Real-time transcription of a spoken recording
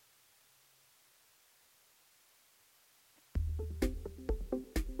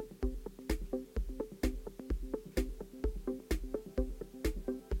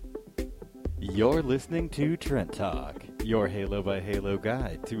You're listening to Trent Talk, your Halo by Halo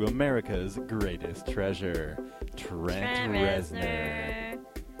guide to America's greatest treasure, Trent Reznor.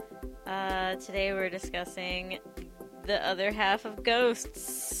 Today we're discussing the other half of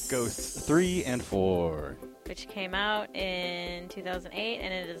Ghosts. Ghosts 3 and 4. Which came out in 2008,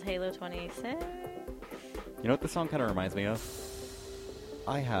 and it is Halo 26. You know what this song kind of reminds me of?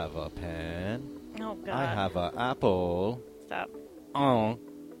 I have a pen. Oh, God. I have an apple. Stop. Oh,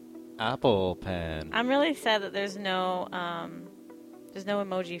 apple pen. I'm really sad that there's no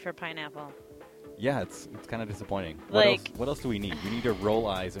emoji for pineapple. Yeah, it's kind of disappointing. What else do we need? We need a roll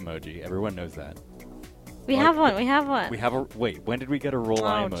eyes emoji. Everyone knows that. We have one. Wait, when did we get a roll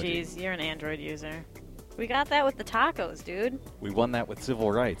eye emoji? Oh, jeez, you're an Android user. We got that with the tacos, dude. We won that with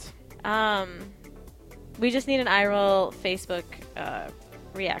civil rights. We just need an eye roll Facebook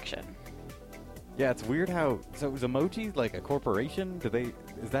reaction. Yeah, it's weird how... So is emoji like a corporation?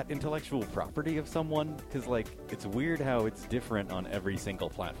 Is that intellectual property of someone? Because, it's weird how it's different on every single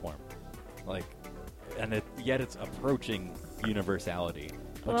platform. Yet it's approaching universality.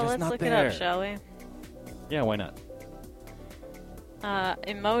 But Well, just let's not look there. it up, shall we? Yeah, why not?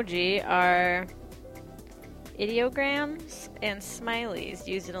 Emoji are ideograms and smileys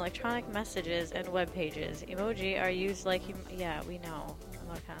used in electronic messages and web pages. Emoji are used we know.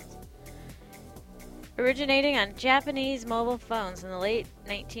 Emoticons. Originating on Japanese mobile phones in the late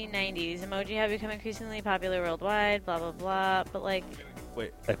 1990s, emoji have become increasingly popular worldwide, blah, blah, blah. But,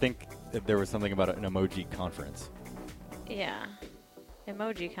 Wait, I think that there was something about an emoji conference. Yeah.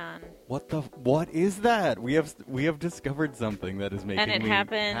 EmojiCon. What is that? We have discovered something that is making me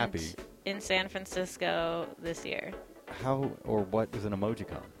happy. And it happened in San Francisco this year. How or what is an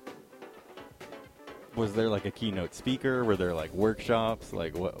EmojiCon? Was there a keynote speaker? Were there workshops?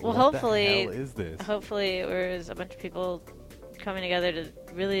 What Hopefully, the hell is this? Hopefully it was a bunch of people coming together to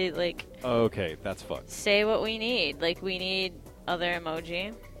really okay, that's fucked. Say what we need. We need other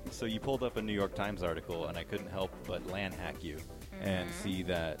emoji. So you pulled up a New York Times article, and I couldn't help but land hack you and see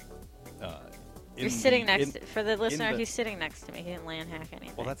that. You're sitting for the listener. He's sitting next to me. He didn't land hack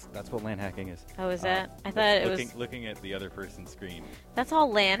anything. Well, that's what land hacking is. Oh, is that? I thought it was looking at the other person's screen. That's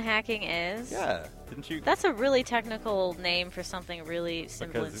all land hacking is. Yeah, didn't you? That's a really technical name for something really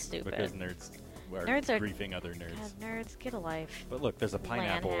simple and stupid. Because nerds are griefing other nerds. God, nerds, get a life. But look, there's a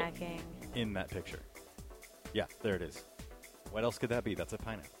pineapple Land hacking. in that picture. Yeah, there it is. What else could that be? That's a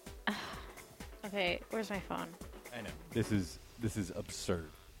pineapple. Okay, where's my phone? I know. This is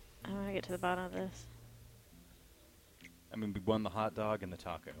absurd. I want to get to the bottom of this. I mean, we won the hot dog and the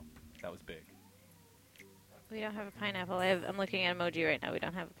taco. That was big. We don't have a pineapple. I'm looking at emoji right now. We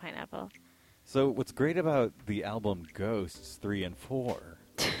don't have a pineapple. So what's great about the album Ghosts 3 and 4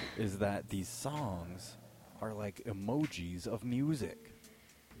 is that these songs are like emojis of music.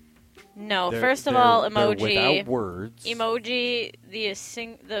 No, first of all, emoji. They're without words. Emoji.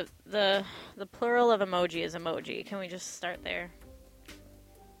 The plural of emoji is emoji. Can we just start there?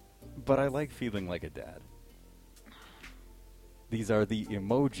 But I like feeling like a dad. These are the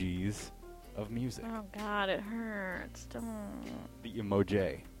emojis of music. Oh God, it hurts. Don't. The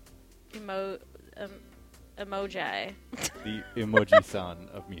emoji. Emoji. The emoji-san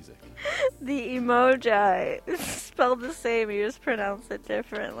of music. The emoji. It's spelled the same. You just pronounce it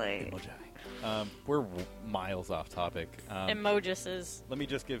differently. Emoji. We're miles off topic. Emojises. Let me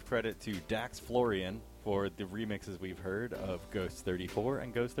just give credit to Dax Florian for the remixes we've heard of Ghost 34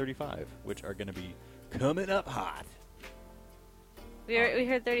 and Ghost 35, which are going to be coming up hot. We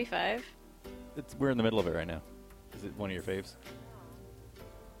heard 35? We're in the middle of it right now. Is it one of your faves?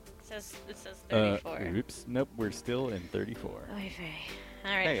 It says 34. Oops. Nope, we're still in 34. All right,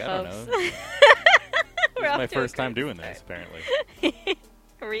 hey, folks. I don't know. This is my first time doing this, apparently.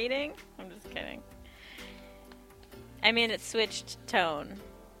 Reading? I'm just kidding. I mean, it switched tone.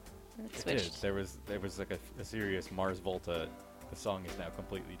 It did. There was a serious Mars Volta. The song is now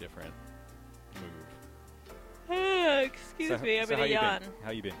completely different. Move. Excuse me, I'm gonna yawn. How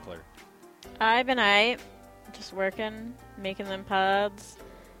you been, Claire? I've been just working, making them pods,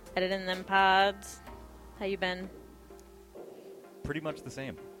 editing them pods. How you been? Pretty much the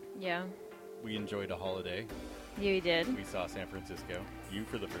same. Yeah. We enjoyed a holiday. You did. We saw San Francisco. You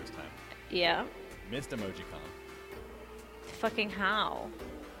for the first time. Yeah. Missed EmojiCon. Fucking how?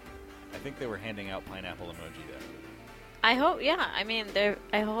 I think they were handing out pineapple emoji there. I hope, yeah. I mean,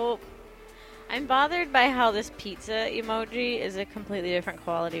 I'm bothered by how this pizza emoji is a completely different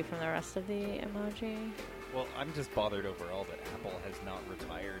quality from the rest of the emoji. Well, I'm just bothered overall that Apple has not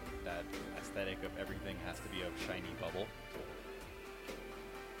retired that aesthetic of everything has to be a shiny bubble.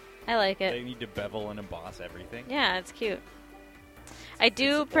 I like it. They need to bevel and emboss everything. Yeah, it's cute. I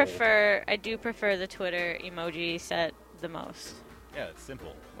do old. prefer the Twitter emoji set the most. Yeah, it's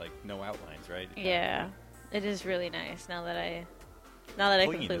simple, like no outlines, right? Yeah, it is really nice now that I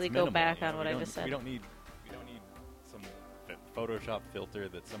Clean, completely it's go minimal, back you know, on what I just said. We don't need some Photoshop filter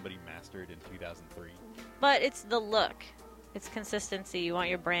that somebody mastered in 2003. But it's the look. It's consistency. You want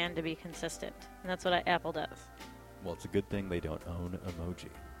your brand to be consistent, and that's what Apple does. Well, it's a good thing they don't own emoji.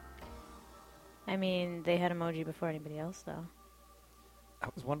 I mean, they had emoji before anybody else, though. I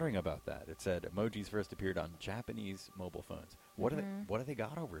was wondering about that. It said emojis first appeared on Japanese mobile phones. What do they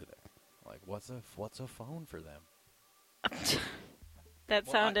got over there? Like, what's a phone for them? That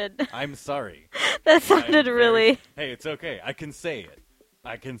sounded. I'm sorry. That sounded really. Hey, it's okay. I can say it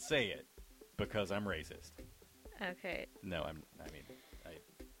because I'm racist. Okay. No,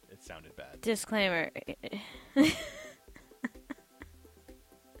 it sounded bad. Disclaimer.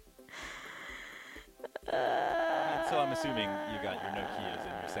 So I'm assuming you got your Nokias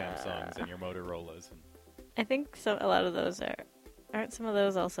and your Samsungs and your Motorola's. I think a lot of those aren't some of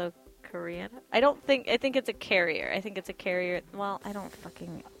those also Korean? I think it's a carrier. I think it's a carrier. Well, I don't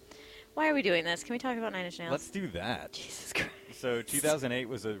fucking. Why are we doing this? Can we talk about Nine Inch Nails? Let's do that. Jesus Christ. So 2008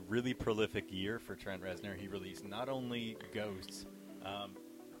 was a really prolific year for Trent Reznor. He released not only Ghosts,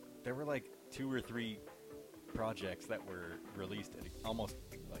 there were like 2 or 3 projects that were released at almost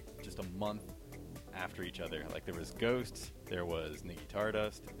like just a month after each other. Like there was Ghosts, there was Niggy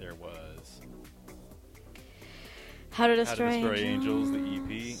Tardust, there was How to Destroy Angels, the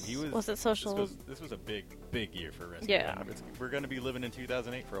EP. Was it Social? This was a big year for Reznor. Yeah. We're going to be living in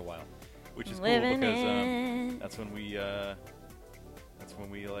 2008 for a while, which is Living cool because in. that's when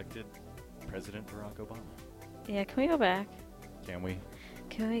we elected President Barack Obama. Yeah, can we go back? Can we?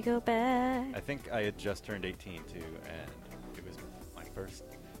 Can we go back? I think I had just turned 18 too, and it was my first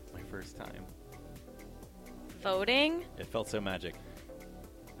time. Voting? It felt so magic.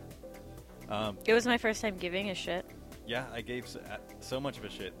 It was my first time giving a shit. Yeah, I gave so much of a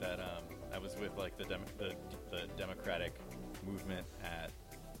shit that I was with like the Democratic movement the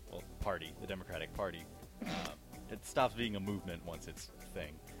Democratic Party. It stops being a movement once it's a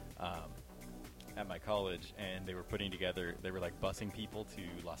thing. At my college, and they were they were like busing people to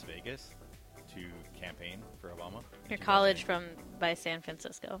Las Vegas to campaign for Obama. Your college by San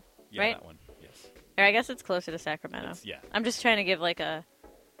Francisco, yeah, right? That one, yes. Or I guess it's closer to Sacramento. Yeah. I'm just trying to give like a,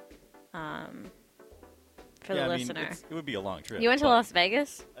 for the listener. It would be a long trip. You went to Las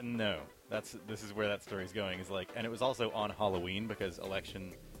Vegas? No, this is where that story's going. Is like, and it was also on Halloween because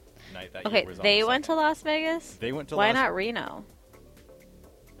election night that year was on they the went to Las Vegas? They went to Why not Reno?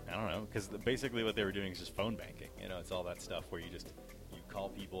 I don't know, because basically what they were doing is just phone banking. You know, it's all that stuff where you call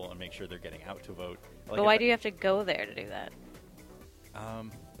people and make sure they're getting out to vote. Like but why do you have to go there to do that?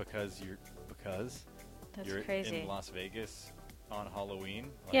 Because That's you're crazy. in Las Vegas on Halloween.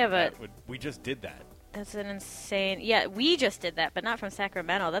 Like, yeah, but we just did that. That's an insane. Yeah, we just did that, but not from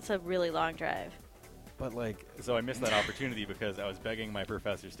Sacramento. That's a really long drive. But so I missed that opportunity because I was begging my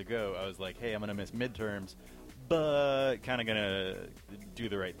professors to go. I was like, hey, I'm gonna miss midterms, but kind of gonna do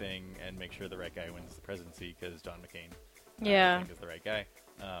the right thing and make sure the right guy wins the presidency because John McCain, I think, is the right guy.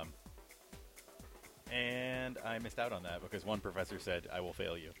 And I missed out on that because one professor said, I will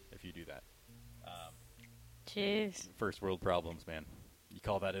fail you if you do that. Jeez. First world problems, man. You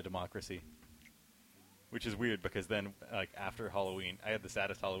call that a democracy? Which is weird because then, after Halloween, I had the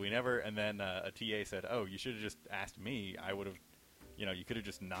saddest Halloween ever, and then a TA said, oh, you should have just asked me. I would have, you could have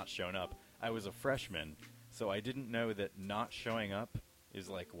just not shown up. I was a freshman, so I didn't know that not showing up is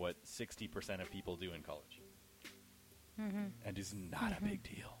like what 60% of people do in college. Mm-hmm. And is not a big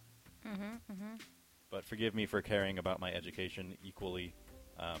deal. Mm-hmm. Mm-hmm. But forgive me for caring about my education equally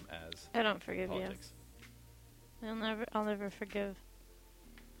as I don't forgive politics. you. I'll never forgive.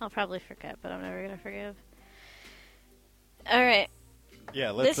 I'll probably forget, but I'm never gonna forgive. All right.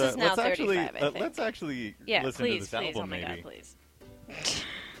 Yeah, let's this is now let's 35, actually listen to this album. Oh my maybe. God, please.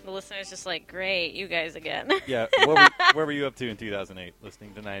 The listener's just like, great, you guys again. Yeah, where were you up to in 2008?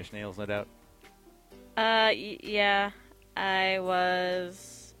 Listening to Nine Inch Nails, no doubt. Yeah, I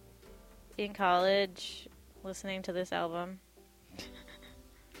was in college listening to this album.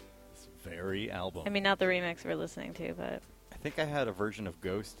 This very album. I mean, not the remix we're listening to, but I think I had a version of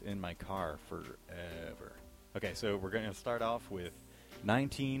Ghost in my car forever. Okay, so we're going to start off with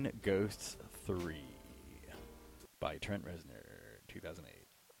 19 Ghosts 3 by Trent Reznor, 2008.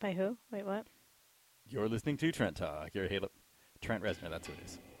 by who? Wait, what? You're listening to Trent Talk. Trent Reznor, that's who it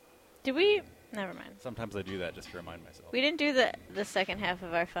is. Did we? Never mind. Sometimes I do that just to remind myself. We didn't do the second half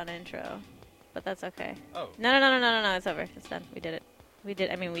of our fun intro, but that's okay. Oh. No, it's over. It's done. We did it. We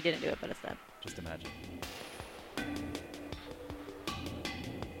didn't do it, but it's done. Just imagine.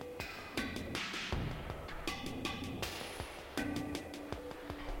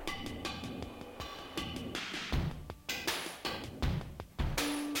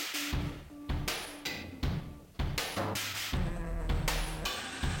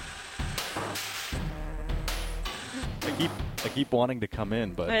 keep wanting to come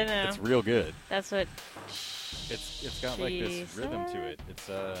in, but I know. it's real good. That's what. It's got like this rhythm to it. It's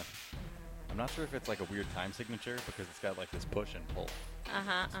I'm not sure if it's like a weird time signature because it's got like this push and pull.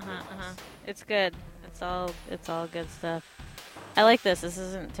 It's good. It's all good stuff. I like this. This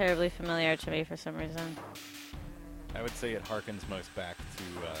isn't terribly familiar to me for some reason. I would say it harkens most back to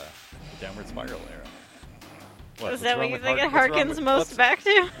the Downward Spiral era. Is that what you think it harkens most back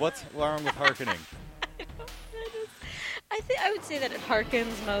to? What's wrong with harkening? I would say that it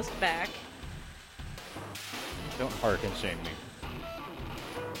harkens most back. Don't harken shame me.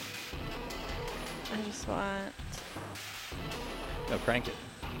 I just want... No, crank it.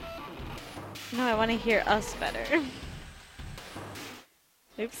 No, I want to hear us better.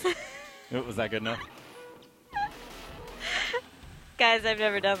 Oops. Was that good enough? Guys, I've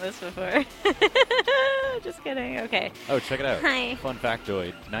never done this before. Just kidding. Okay. Oh, check it out. Hi. Fun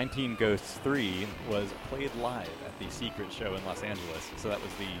factoid. 19 Ghosts 3 was played live at the Secret show in Los Angeles. So that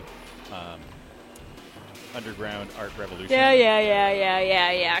was the Underground Art Revolution.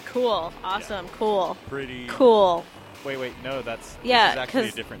 Yeah. Cool. Awesome. Yeah. Cool. Pretty cool. Wait. No, this is actually a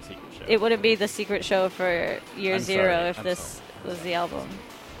 'cause different Secret show. It wouldn't be the Secret show for Year I'm Zero sorry, if I'm this sorry. was the album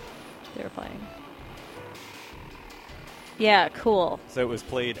they were playing. Yeah, cool. So it was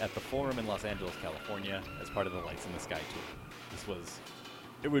played at the Forum in Los Angeles, California, as part of the Lights in the Sky tour.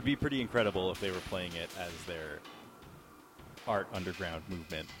 It would be pretty incredible if they were playing it as their art underground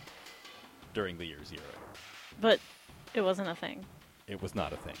movement during the Year Zero. But it wasn't a thing. It was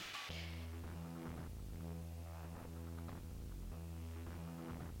not a thing.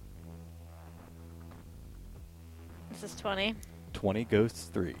 This is 20. 20 Ghosts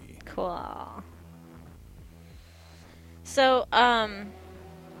 3. Cool. So,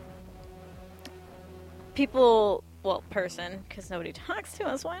 person, because nobody talks to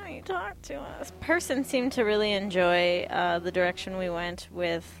us. Why don't you talk to us? Person seemed to really enjoy the direction we went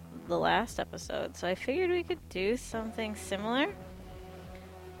with the last episode, so I figured we could do something similar.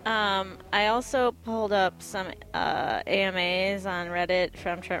 I also pulled up some AMAs on Reddit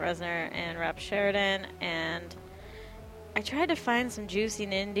from Trent Reznor and Rob Sheridan, and I tried to find some juicy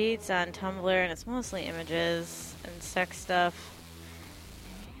nindies on Tumblr, and it's mostly images and sex stuff.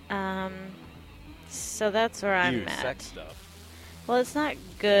 So that's where I'm at. Sex stuff. Well, it's not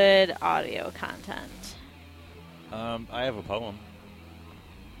good audio content. I have a poem.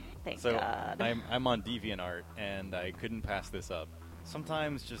 Thank So God. I'm on DeviantArt, and I couldn't pass this up.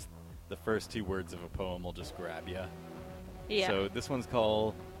 Sometimes just the first two words of a poem will just grab you. Yeah. So this one's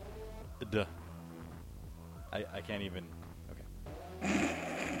called Duh. I can't even... Okay.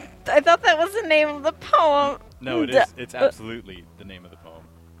 I thought that was the name of the poem. No, it is. It's absolutely the name of the poem.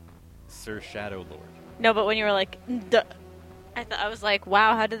 Sir Shadow Lord. No, but when you were like, duh, I was like,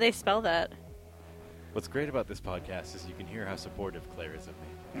 wow, how did they spell that? What's great about this podcast is you can hear how supportive Claire is of me.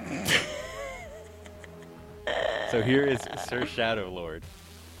 So here is Sir Shadow Lord.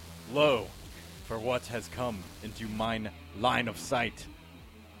 Lo, for what has come into mine line of sight,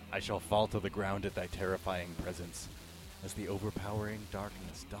 I shall fall to the ground at thy terrifying presence, as the overpowering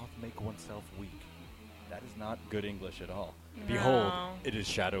darkness doth make oneself weak. That is not good English at all. No. Behold, it is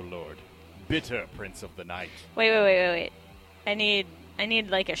Shadow Lord, bitter Prince of the Night. Wait. I need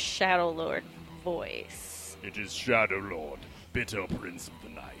like a Shadow Lord voice. It is Shadow Lord, bitter Prince of the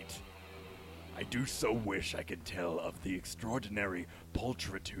Night. I do so wish I could tell of the extraordinary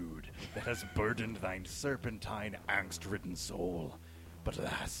pulchritude that has burdened thine serpentine, angst-ridden soul. But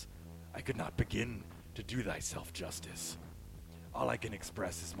alas, I could not begin to do thyself justice. All I can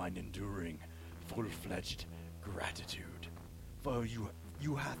express is mine enduring, full-fledged gratitude. For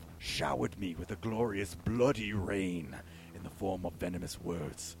you hath showered me with a glorious bloody rain in the form of venomous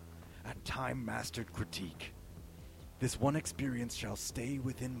words and time-mastered critique. This one experience shall stay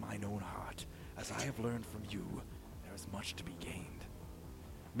within mine own heart. As I have learned from you, there is much to be gained.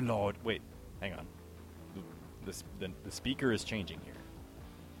 My lord, wait, hang on. The speaker is changing here.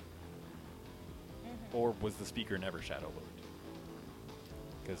 Or was the speaker never Shadow Lord?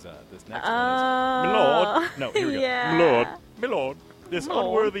 Because this next one is... Milord! No, here we go. Yeah. Milord, this Milord.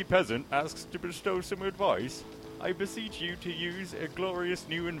 unworthy peasant asks to bestow some advice. I beseech you to use a glorious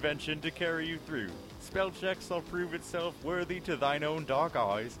new invention to carry you through. Spell check shall prove itself worthy to thine own dark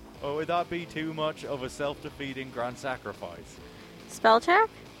eyes, or would that be too much of a self-defeating grand sacrifice? Spell check?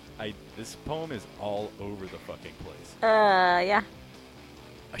 This poem is all over the fucking place. Yeah.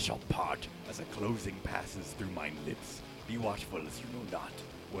 I shall part as a closing passes through mine lips. Be watchful as you know not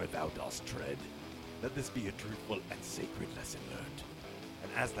where thou dost tread. Let this be a truthful and sacred lesson learned.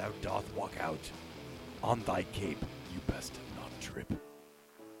 And as thou doth walk out, on thy cape you best not trip.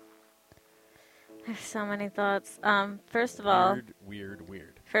 I have so many thoughts. First of all, Weird.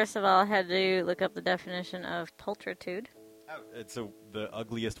 I had to look up the definition of pulchritude. It's the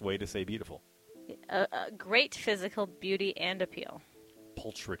ugliest way to say beautiful. A great physical beauty and appeal.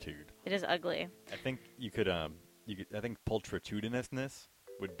 Pulchritude. It is ugly. I think you could I think pulchritudinousness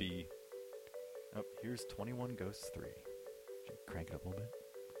would be. Oh, here's 21 Ghosts 3. Should I crank it up a little bit?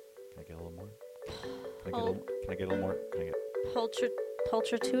 Can I get a little more? Can I get a little more? Can I get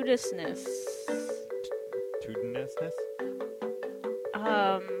Pulchritudinousness. Tudinousness?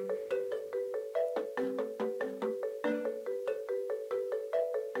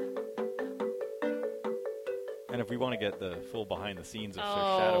 And if we want to get the full behind the scenes of Sir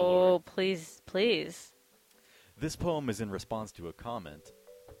Shadowlord. Oh, please. This poem is in response to a comment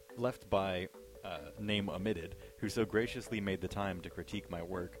left by name omitted, who so graciously made the time to critique my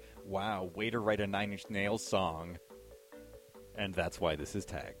work. Wow, way to write a Nine Inch Nails song. And that's why this is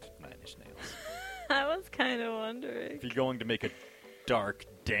tagged Nine Inch Nails. I was kind of wondering. If you're going to make a dark,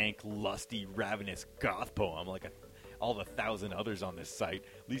 dank, lusty, ravenous goth poem like all the 1,000 others on this site,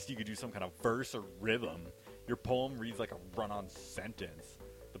 at least you could do some kind of verse or rhythm. Your poem reads like a run-on sentence.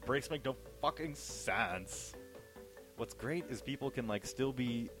 The breaks make no fucking sense. What's great is people can still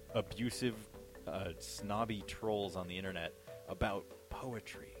be abusive, snobby trolls on the internet about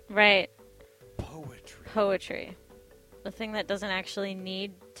poetry. Right. Poetry. The thing that doesn't actually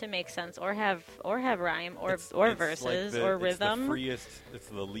need to make sense or have rhyme or It's verses like or It's rhythm. the freest. It's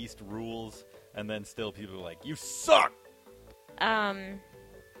the least rules, and then still people are like, "You suck." I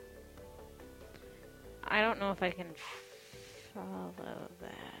don't know if I can follow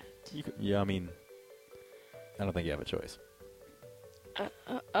that. Yeah, I mean, I don't think you have a choice. I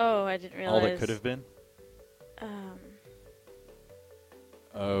didn't realize. All that could have been.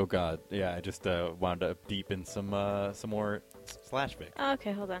 Oh God, yeah, I just wound up deep in some more slash fic.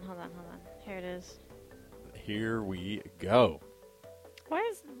 Okay, hold on. Here it is. Here we go.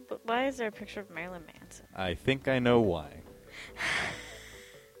 Why is there a picture of Marilyn Manson? I think I know why.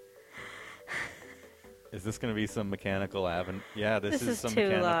 Is this going to be some mechanical Yeah, this is some too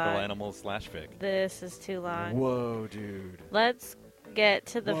mechanical long. animal slash fic. This is too long. Whoa, dude. Let's get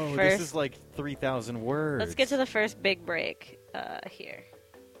to the Whoa, first. this is like 3,000 words. Let's get to the first big break here.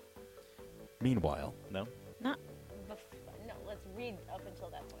 Meanwhile, no? No, let's read up until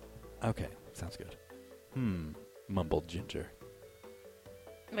that point. Okay, sounds good. Mumbled Ginger.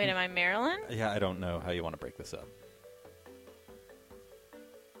 Wait, am I Marilyn? Yeah, I don't know how you want to break this up.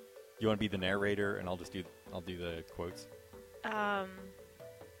 You want to be the narrator, and I'll do the quotes? I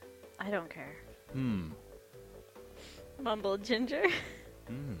don't care. Mumbled Ginger.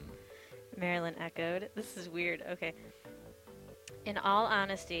 Marilyn echoed. This is weird. Okay. In all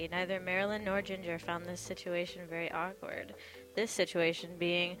honesty, neither Marilyn nor Ginger found this situation very awkward. This situation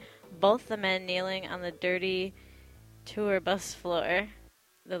being both the men kneeling on the dirty tour bus floor,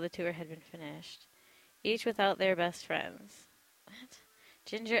 though the tour had been finished, each without their best friends. What?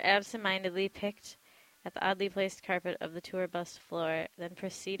 Ginger absent-mindedly picked at the oddly placed carpet of the tour bus floor, then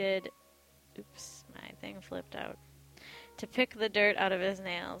proceeded... Oops, my thing flipped out. To pick the dirt out of his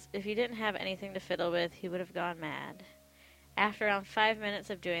nails. If he didn't have anything to fiddle with, he would have gone mad. After around 5 minutes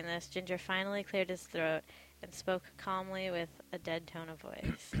of doing this, Ginger finally cleared his throat and spoke calmly with a dead tone of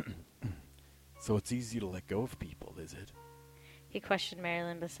voice. So it's easy to let go of people, is it? He questioned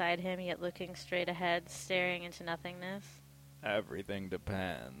Marilyn beside him, yet looking straight ahead, staring into nothingness. Everything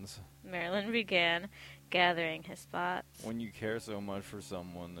depends. Marilyn began, gathering his thoughts. When you care so much for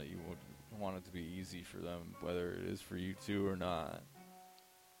someone that you would want it to be easy for them, whether it is for you too or not.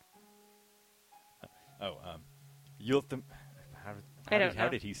 You let them... How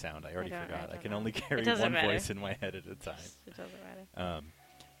did he sound? I already forgot. I can only carry one voice in my head at a time. It doesn't matter.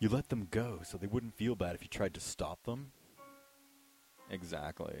 You let them go so they wouldn't feel bad if you tried to stop them?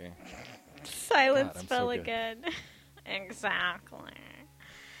 Exactly. Silence God, fell so good. again. Exactly.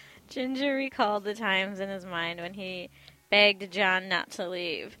 Ginger recalled the times in his mind when he begged John not to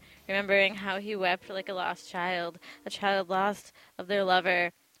leave, remembering how he wept like a lost child, a child lost of their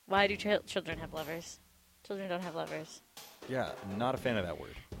lover. Why do children have lovers? Children don't have lovers. Yeah, not a fan of that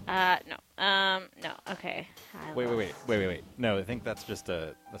word. No. Okay. Wait. No, I think that's just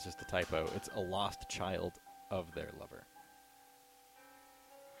a typo. It's a lost child of their lover.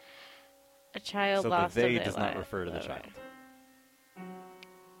 A child so lost the they of their does not lover. refer to the child.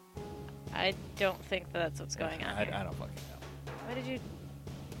 I don't think that's what's going on. I here. don't fucking know. Why did you...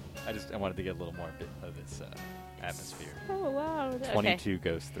 I wanted to get a little more bit of this atmosphere. Oh, wow. 22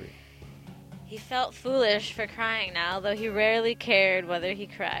 Ghosts 3. He felt foolish for crying now, though he rarely cared whether he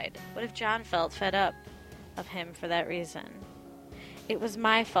cried. What if John felt fed up of him for that reason? It was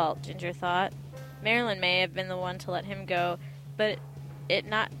my fault, Ginger thought. Marilyn may have been the one to let him go, but it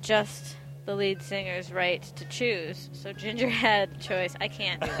not just the lead singer's right to choose. So Ginger had choice. I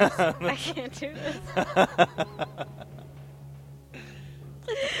can't do this. I can't do this.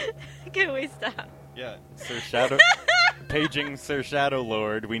 Can we stop? Yeah, Sir Shadow... Paging Sir Shadow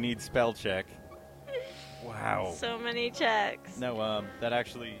Lord, we need spell check. Wow. So many checks. No, that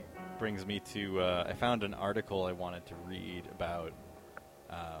actually brings me to... I found an article I wanted to read about...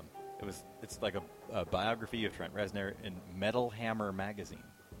 It's like a biography of Trent Reznor in Metal Hammer magazine.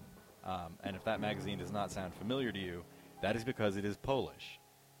 And if that magazine does not sound familiar to you, that is because it is Polish.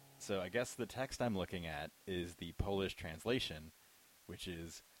 So I guess the text I'm looking at is the Polish translation, which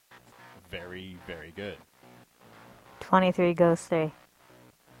is very, very good. 23 Ghost 3.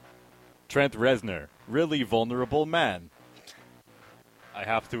 Trent Reznor, really vulnerable man. I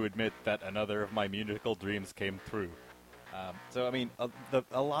have to admit that another of my musical dreams came true. So, I mean,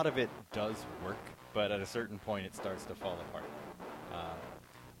 a lot of it does work, but at a certain point it starts to fall apart.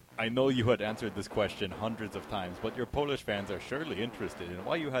 I know you had answered this question hundreds of times, but your Polish fans are surely interested in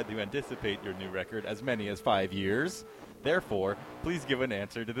why you had to anticipate your new record as many as 5 years. Therefore, please give an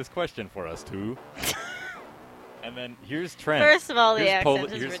answer to this question for us, too. And then here's Trent. First of all, the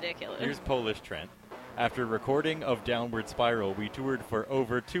accent is ridiculous. Here's Polish Trent. After recording of Downward Spiral, we toured for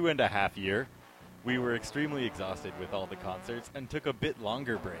over 2.5 years. We were extremely exhausted with all the concerts and took a bit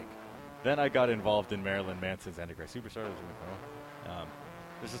longer break. Then I got involved in Marilyn Manson's Antichrist Superstar.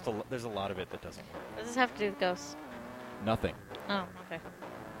 There's a lot of it that doesn't work. What does this have to do with ghosts? Nothing. Oh, okay.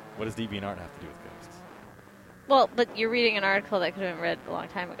 What does DeviantArt have to do with ghosts? Well, but you're reading an article that could have been read a long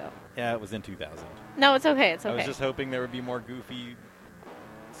time ago. Yeah, it was in 2000. No, it's okay. It's okay. I was just hoping there would be more goofy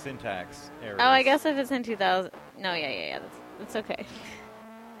syntax errors. Oh, I guess if it's in 2000... No, yeah. That's okay.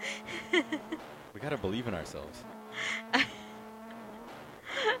 We gotta believe in ourselves. I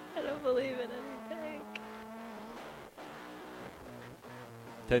don't believe in anything.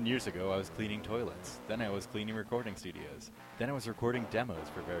 10 years ago, I was cleaning toilets. Then I was cleaning recording studios. Then I was recording demos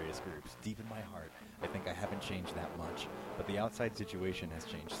for various groups. Deep in my heart, I think I haven't changed that much. But the outside situation has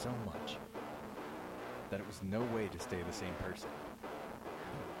changed so much that it was no way to stay the same person.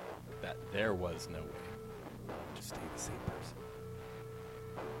 That there was no way to stay the same person.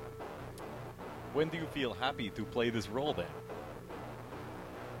 When do you feel happy to play this role, then?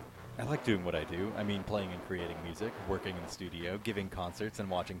 I like doing what I do. I mean, playing and creating music, working in the studio, giving concerts, and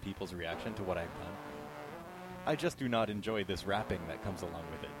watching people's reaction to what I've done. I just do not enjoy this rapping that comes along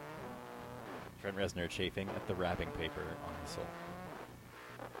with it. Trent Reznor chafing at the wrapping paper on his soul.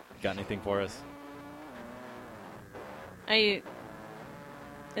 Got anything for us? Are you...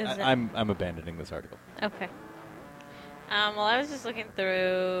 I'm abandoning this article. Okay. Well, I was just looking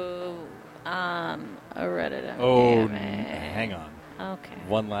through a Reddit. Hang on. Okay.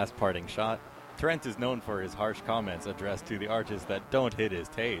 One last parting shot. Trent is known for his harsh comments addressed to the artists that don't hit his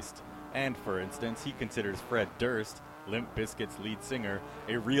taste. And, for instance, he considers Fred Durst, Limp Bizkit's lead singer,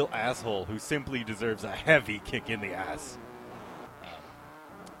 a real asshole who simply deserves a heavy kick in the ass.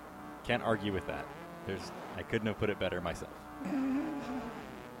 Can't argue with that. I couldn't have put it better myself.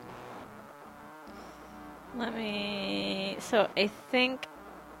 So I think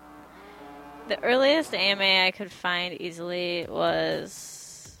the earliest AMA I could find easily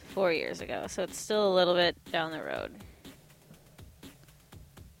was 4 years ago, so it's still a little bit down the road.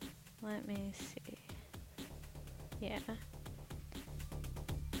 Let me see. Yeah.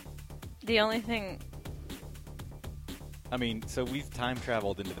 The only thing... I mean, so we've time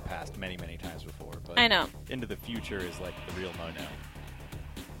traveled into the past many, many times before, but I know. Into the future is like the real no-no.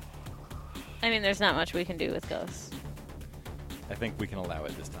 I mean, there's not much we can do with ghosts. I think we can allow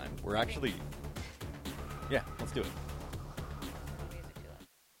it this time. We're actually... Yeah, let's do it.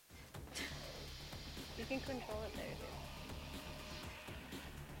 You can control it there,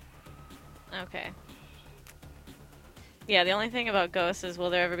 too. Okay. Yeah, the only thing about ghosts is,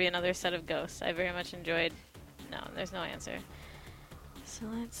 will there ever be another set of ghosts? I very much enjoyed... No, there's no answer. So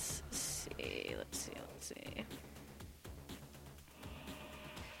let's see.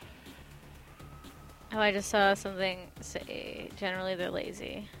 Oh, I just saw something say, generally they're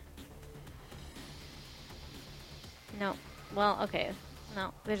lazy. No. Well, okay.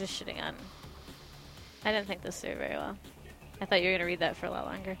 No, they're just shitting on... I didn't think this through very well. I thought you were going to read that for a lot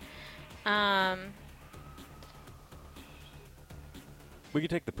longer. We could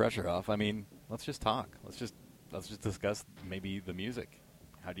take the pressure off. I mean, let's just talk. Let's just discuss maybe the music.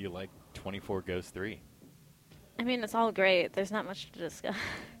 How do you like 24 Ghosts 3? I mean, it's all great. There's not much to discuss.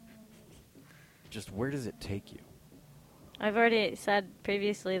 Just where does it take you? I've already said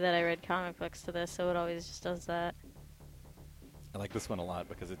previously that I read comic books to this, so it always just does that. I like this one a lot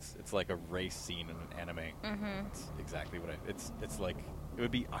because it's like a race scene in an anime. Mm-hmm. It's exactly what it's like. It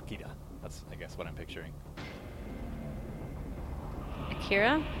would be Akira. That's, I guess, what I'm picturing.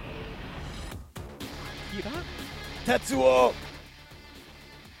 Akira? Akira? Tetsuo!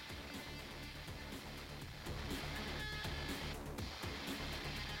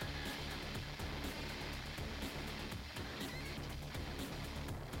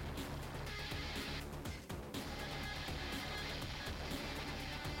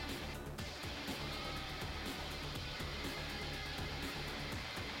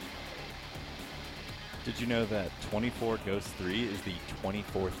 Did you know that 24 Ghosts 3 is the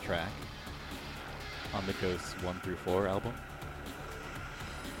 24th track on the Ghosts 1 through 4 album?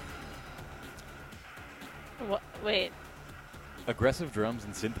 What? Wait. Aggressive drums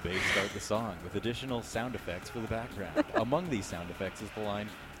and synth bass start the song, with additional sound effects for the background. Among these sound effects is the line,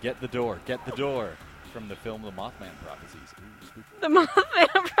 "Get the door, get the door," from the film The Mothman Prophecies. Ooh, spooky. The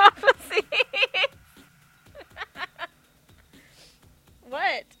Mothman Prophecy.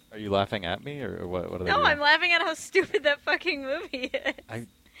 What? Are you laughing at me, or what are they No, doing? I'm laughing at how stupid that fucking movie is.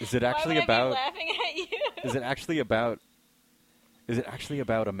 Is it actually Why would I about... be laughing at you? Is it actually about... Is it actually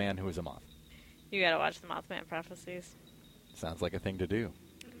about a man who is a moth? You gotta watch the Mothman Prophecies. Sounds like a thing to do.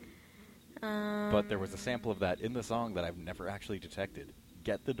 But there was a sample of that in the song that I've never actually detected.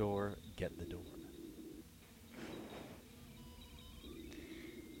 Get the door, get the door.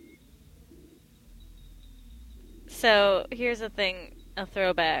 So here's the thing, a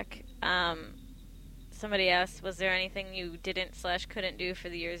throwback. Somebody asked, was there anything you didn't/couldn't do for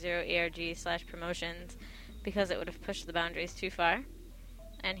the Year Zero ARG/promotions because it would have pushed the boundaries too far?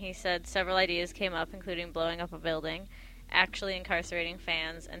 And he said several ideas came up, including blowing up a building, actually incarcerating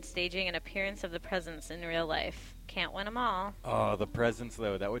fans, and staging an appearance of the Presence in real life. Can't win them all. Oh, the Presence,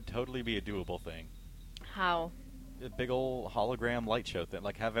 though. That would totally be a doable thing. How? A big old hologram light show thing.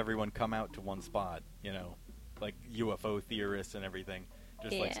 Like, have everyone come out to one spot, you know? Like UFO theorists and everything.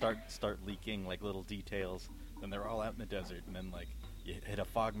 Just, like, start leaking, like, little details. Then they're all out in the desert. And then, like, you hit a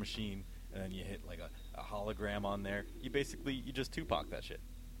fog machine. And then you hit, like, a hologram on there. You just Tupac that shit.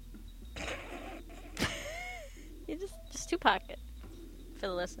 You just Tupac it for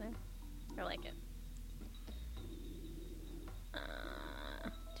the listener. I like it. Do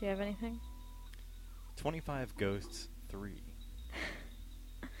you have anything? 25 Ghosts 3.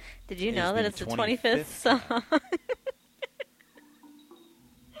 Did you Is know that the it's the 25th 25th song?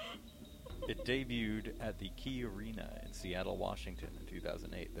 It debuted at the Key Arena in Seattle, Washington in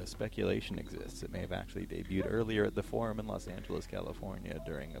 2008. Though speculation exists, it may have actually debuted earlier at the Forum in Los Angeles, California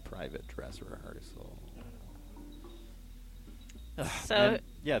during a private dress rehearsal. So, and,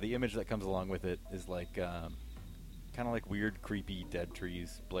 yeah, the image that comes along with it is like kind of like weird, creepy dead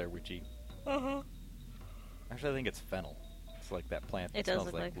trees, Blair Witchy. uh-huh. Actually, I think it's fennel. It's like that plant that It does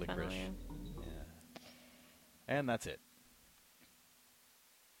smells look like like licorice. fennel, Yeah. And that's it.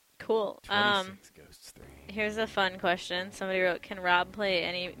 Cool. 26 Ghosts 3. Here's a fun question. Somebody wrote, can Rob play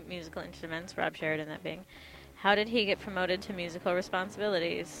any musical instruments? Rob Sheridan, that being. How did he get promoted to musical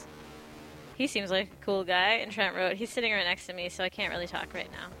responsibilities? He seems like a cool guy. And Trent wrote, he's sitting right next to me, so I can't really talk right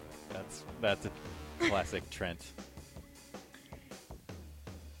now. That's a classic Trent.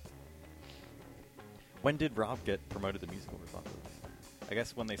 When did Rob get promoted to musical responsibilities? I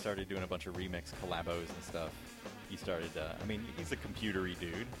guess when they started doing a bunch of remix collabos and stuff, he started, he's a computery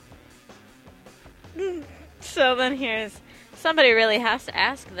dude. So then here's, somebody really has to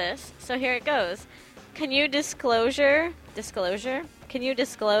ask this, so here it goes. Can you disclose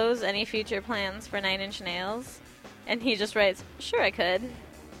any future plans for Nine Inch Nails? And he just writes, sure I could.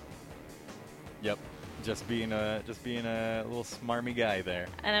 Yep. Just being a little smarmy guy there.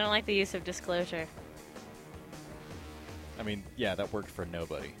 And I don't like the use of disclosure. I mean, yeah, that worked for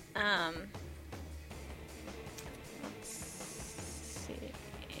nobody. Let's see.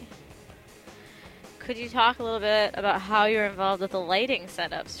 Could you talk a little bit about how you're involved with the lighting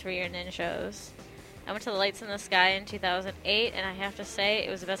setups for your Nin shows? I went to the Lights in the Sky in 2008, and I have to say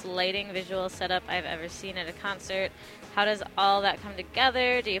it was the best lighting visual setup I've ever seen at a concert. How does all that come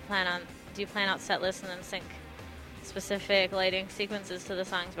together? Do you plan out set lists and then sync specific lighting sequences to the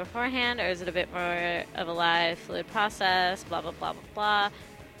songs beforehand, or is it a bit more of a live, fluid process? Blah blah blah blah blah.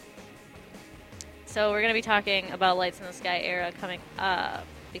 So we're going to be talking about Lights in the Sky era coming up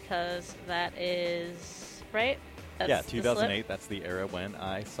because that is right. Yeah, 2008. That's the era when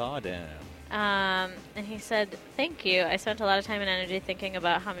I saw them. And he said, thank you. I spent a lot of time and energy thinking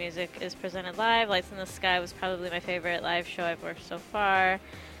about how music is presented live. Lights in the Sky was probably my favorite live show I've worked so far.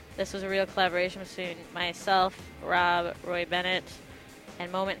 This was a real collaboration between myself, Rob, Roy Bennett,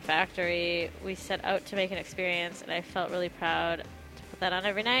 and Moment Factory. We set out to make an experience, and I felt really proud to put that on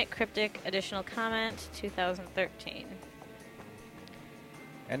every night. Cryptic additional comment, 2013.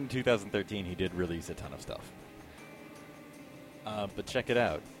 And in 2013, he did release a ton of stuff. But check it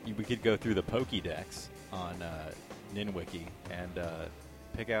out. We could go through the Pokédex on NinWiki and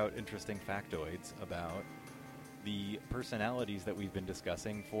pick out interesting factoids about the personalities that we've been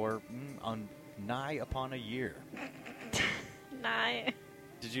discussing for on nigh upon a year. Nigh.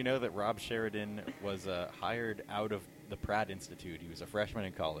 Did you know that Rob Sheridan was hired out of the Pratt Institute? He was a freshman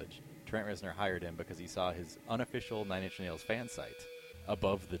in college. Trent Reznor hired him because he saw his unofficial Nine Inch Nails fan site,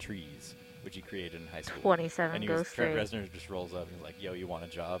 Above the Trees, which he created in high school. 27 and Ghost Trent Street. Reznor just rolls up and he's like, yo, you want a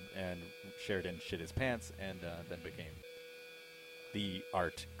job? And Sheridan shit his pants and then became the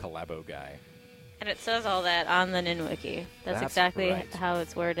art collabo guy. And it says all that on the NinWiki. That's exactly right. how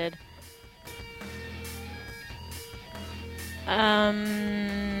it's worded. Hi.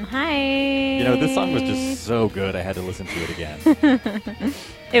 You know, this song was just so good, I had to listen to it again.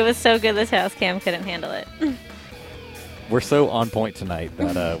 It was so good, this house cam couldn't handle it. We're so on point tonight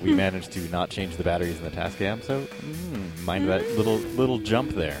that we managed to not change the batteries in the Tascam, so mind that little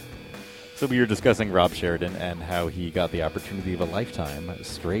jump there. So we were discussing Rob Sheridan and how he got the opportunity of a lifetime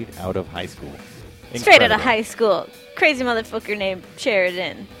straight out of high school. Straight out of Incredible. high school. Crazy motherfucker named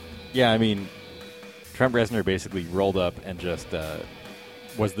Sheridan. Yeah, I mean, Trent Reznor basically rolled up and just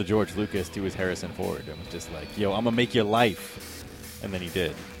was the George Lucas to his Harrison Ford and was just like, yo, I'm going to make your life. And then he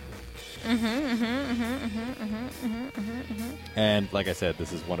did. And like I said,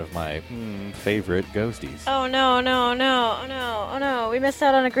 this is one of my favorite ghosties. Oh no. We missed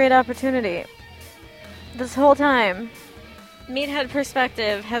out on a great opportunity. This whole time, Meathead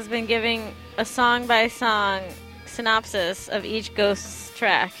Perspective has been giving a song-by-song synopsis of each Ghost's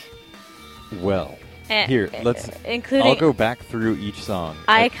track. Well, And- here, let's. including I'll go back through each song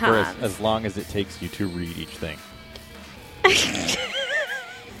for icons. as long as it takes you to read each thing.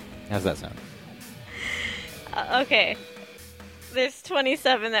 How's that sound? Okay. There's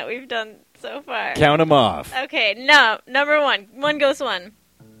 27 that we've done so far. Count them off. Okay, no. Number one. One Ghost one.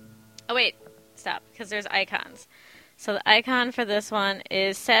 Oh, wait. Stop, because there's icons. So the icon for this one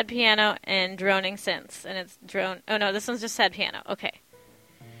is Sad Piano and Droning Synths. And it's drone... Oh, no, this one's just Sad Piano. Okay.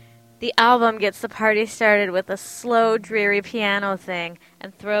 The album gets the party started with a slow, dreary piano thing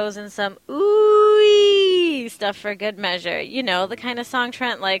and throws in some ooh stuff for good measure. You know, the kind of song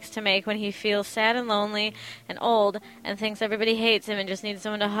Trent likes to make when he feels sad and lonely and old and thinks everybody hates him and just needs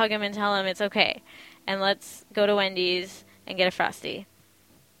someone to hug him and tell him it's okay. And let's go to Wendy's and get a Frosty.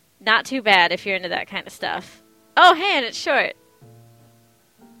 Not too bad if you're into that kind of stuff. Oh, hey, and it's short.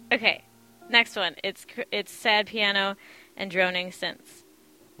 Okay, next one. It's Sad Piano and Droning Synths.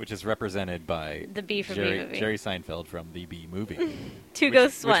 Which is represented by The Bee from Jerry, Bee Movie. Jerry Seinfeld from The Bee Movie. Two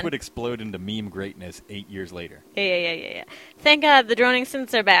Ghosts Which one. would explode into meme greatness 8 years later. Yeah. Thank God the droning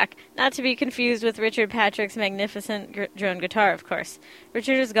synths are back. Not to be confused with Richard Patrick's magnificent drone guitar, of course.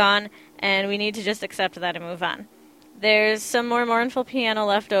 Richard is gone, and we need to just accept that and move on. There's some more mournful piano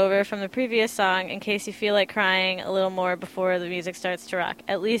left over from the previous song in case you feel like crying a little more before the music starts to rock.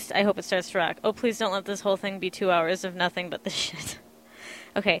 At least I hope it starts to rock. Oh, please don't let this whole thing be 2 hours of nothing but this shit.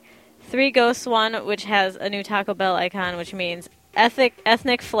 Okay, Three Ghosts one, which has a new Taco Bell icon, which means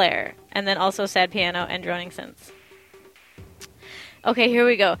ethnic flair, and then also Sad Piano and Droning Synths. Okay, here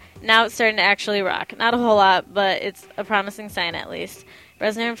we go. Now it's starting to actually rock. Not a whole lot, but it's a promising sign at least.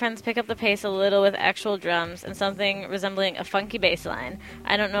 Reznor and friends pick up the pace a little with actual drums and something resembling a funky bass line.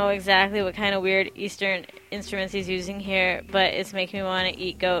 I don't know exactly what kind of weird Eastern instruments he's using here, but it's making me want to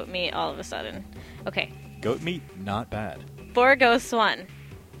eat goat meat all of a sudden. Okay. Goat meat, not bad. Four Ghosts one,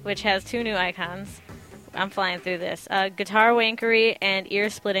 which has two new icons. I'm flying through this. Guitar wankery and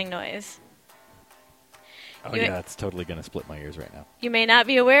ear-splitting noise. Oh, You- yeah, it's totally going to split my ears right now. You may not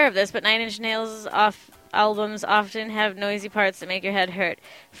be aware of this, but Nine Inch Nails albums often have noisy parts that make your head hurt.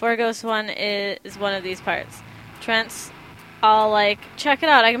 Four Ghosts one is one of these parts. Trent's all like, check it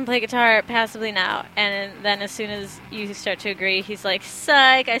out, I can play guitar passively now. And then as soon as you start to agree, he's like,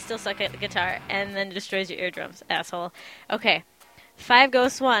 psych, I still suck at the guitar. And then destroys your eardrums, asshole. Okay. Five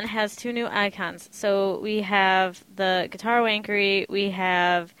Ghosts one has two new icons. So we have the guitar wankery, we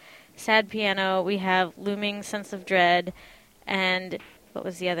have Sad Piano, we have Looming Sense of Dread, and what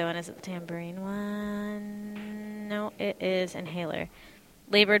was the other one? Is it the tambourine one? No, it is Inhaler.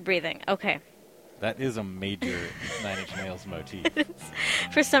 Labored Breathing. Okay. That is a major Nine Inch Nails motif.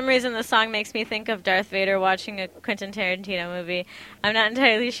 For some reason, the song makes me think of Darth Vader watching a Quentin Tarantino movie. I'm not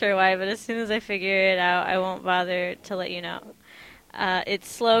entirely sure why, but as soon as I figure it out, I won't bother to let you know. It's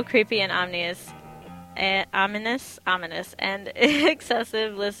slow, creepy, and ominous. ominous, and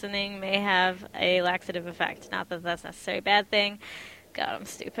excessive listening may have a laxative effect. Not that that's necessarily a bad thing. God, I'm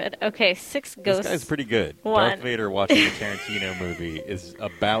stupid. Okay, 6 ghosts. This guy's pretty good. 1. Darth Vader watching a Tarantino movie is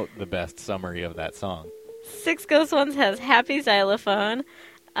about the best summary of that song. 6 Ghosts 1 has Happy Xylophone,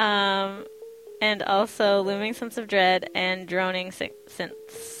 and also Looming Sense of Dread and Droning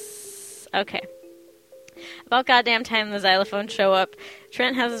Synths. Okay. About goddamn time the xylophones show up.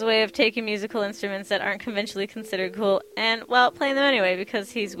 Trent has his way of taking musical instruments that aren't conventionally considered cool and, well, playing them anyway because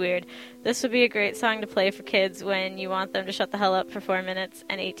he's weird. This would be a great song to play for kids when you want them to shut the hell up for 4 minutes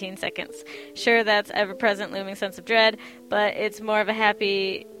and 18 seconds. Sure, that's ever-present Looming Sense of Dread, but it's more of a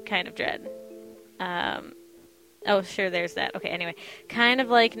happy kind of dread. Oh, sure, there's that. Okay, anyway. Kind of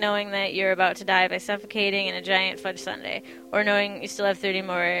like knowing that you're about to die by suffocating in a giant fudge sundae, or knowing you still have 30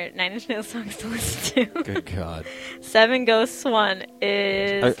 more Nine Inch Nails songs to listen to. Good God. 7 Ghosts 1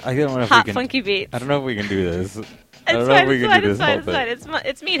 is I don't know if hot, we can, funky beats. I don't know if we can do this. It's fine.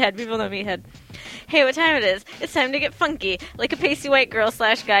 It's Meathead. People know Meathead. Hey, what time it is? It's time to get funky, like a pasty white girl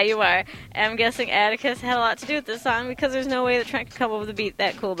 / guy you are. I'm guessing Atticus had a lot to do with this song because there's no way that Trent could come up with a beat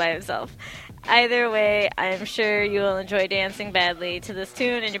that cool by himself. Either way, I'm sure you will enjoy dancing badly to this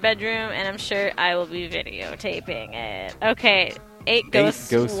tune in your bedroom, and I'm sure I will be videotaping it. Okay, 8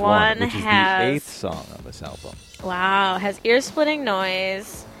 Ghosts 1 which is has... the 8th song on this album. Wow, has ear-splitting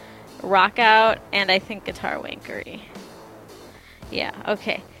noise, rock out, and I think guitar wankery. Yeah,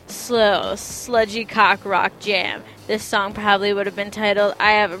 okay. Slow, sludgy cock rock jam. This song probably would have been titled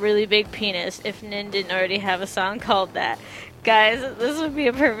I Have a Really Big Penis if Nin didn't already have a song called that. Guys, this would be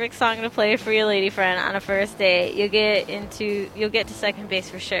a perfect song to play for your lady friend on a first date. You'll get to second base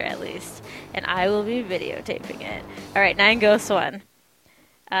for sure at least. And I will be videotaping it. Alright, 9 Ghosts 1.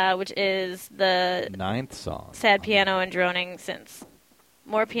 Which is the 9th song. Sad piano and droning synths.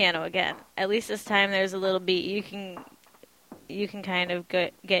 More piano again. At least this time there's a little beat you can kind of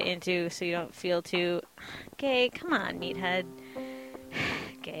get into so you don't feel too gay. Come on, meathead.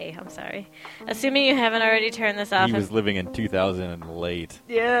 Gay, I'm sorry. Assuming you haven't already turned this off. He was living in 2000 and late.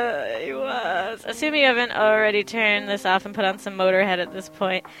 Yeah, he was. Assuming you haven't already turned this off and put on some Motorhead at this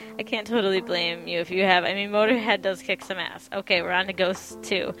point, I can't totally blame you if you have. I mean, Motorhead does kick some ass. Okay, we're on to Ghosts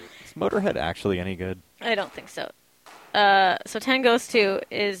 2. Is Motorhead actually any good? I don't think so. So 10 Ghosts 2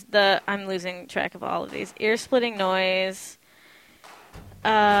 is the... I'm losing track of all of these. Ear-splitting noise...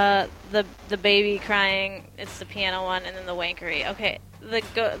 the baby crying, it's the piano one, and then the wankery. Okay,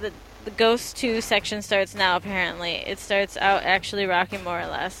 the Ghost 2 section starts now, apparently. It starts out actually rocking more or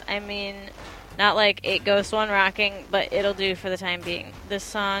less. I mean, not like 8 Ghost 1 rocking, but it'll do for the time being. This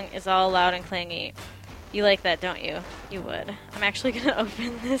song is all loud and clingy. You like that, don't you? You would. I'm actually going to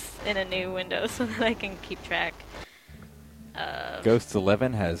open this in a new window so that I can keep track. Ghosts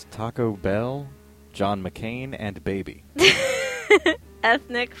 11 has Taco Bell, John McCain, and Baby.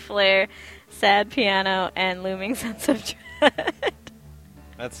 Ethnic flair, sad piano, and looming sense of dread.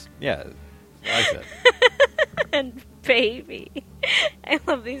 That's, yeah, I said. And baby. I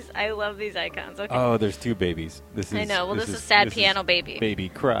love these icons. Okay. Oh, there's 2 babies. I know. Well, this is sad piano baby. Baby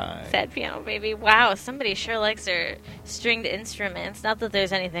cry. Sad piano baby. Wow, somebody sure likes their stringed instruments. Not that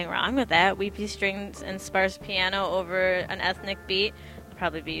there's anything wrong with that. Weepy strings and sparse piano over an ethnic beat. I'll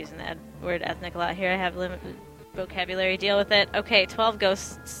probably be using that word ethnic a lot here. I have limited vocabulary. Deal with it. Okay, 12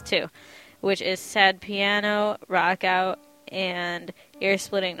 Ghosts 2, which is sad piano, rock out, and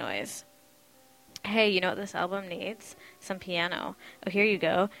ear-splitting noise. Hey, you know what this album needs? Some piano. Oh, here you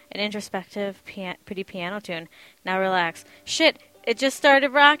go. An introspective, pretty piano tune. Now relax. Shit, it just started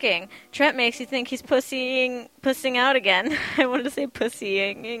rocking. Trent makes you think he's pussing out again. I wanted to say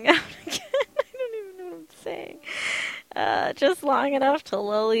pussying out again. I don't even know what I'm saying. Just long enough to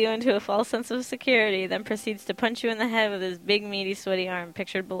lull you into a false sense of security, then proceeds to punch you in the head with his big, meaty, sweaty arm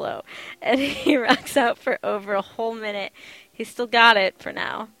pictured below. And he rocks out for over a whole minute. He's still got it for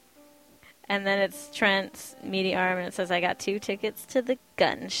now. And then it's Trent's meaty arm, and it says, I got 2 tickets to the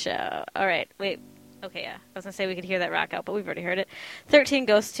gun show. All right, wait. Okay, yeah. I was going to say we could hear that rock out, but we've already heard it. 13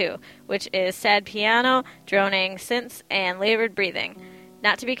 Ghosts 2, which is sad piano, droning synths, and labored breathing.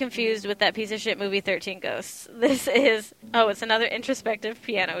 Not to be confused with that piece of shit movie 13 Ghosts. This is... Oh, it's another introspective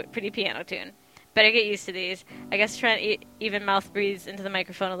pretty piano tune. Better get used to these. I guess Trent even mouth breathes into the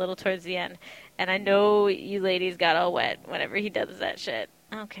microphone a little towards the end. And I know you ladies got all wet whenever he does that shit.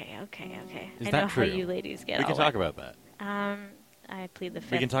 Okay. Is I that know true? how you ladies get all wet. We can talk about that. I plead the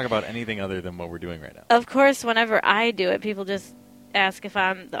fifth. We can talk about anything other than what we're doing right now. Of course, whenever I do it, people just ask if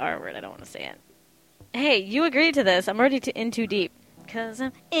I'm the R word. I don't want to say it. Hey, you agreed to this. I'm already in too deep. 'Cause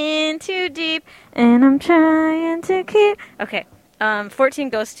I'm in too deep, and I'm trying to keep... Okay, 14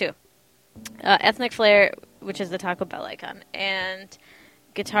 Ghosts 2. Ethnic Flair, which is the Taco Bell icon, and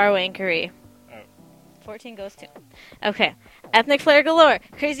Guitar Wankery. 14 goes to. Okay. Ethnic Flair galore,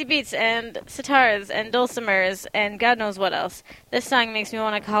 crazy beats and sitars and dulcimers and God knows what else. This song makes me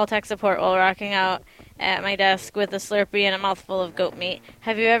want to call tech support while rocking out at my desk with a Slurpee and a mouthful of goat meat.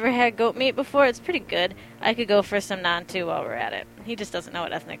 Have you ever had goat meat before? It's pretty good. I could go for some naan too while we're at it. He just doesn't know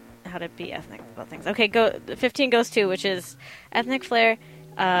how to be ethnic about things. Okay, 15 goes to, which is Ethnic Flair,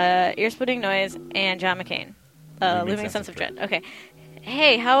 Ear Splitting Noise, and John McCain. Looming Sense of Dread. Okay.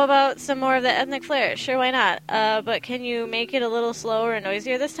 Hey, how about some more of the Ethnic Flair? Sure, why not? But can you make it a little slower and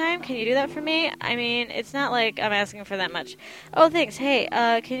noisier this time? Can you do that for me? I mean, it's not like I'm asking for that much. Oh, thanks. Hey,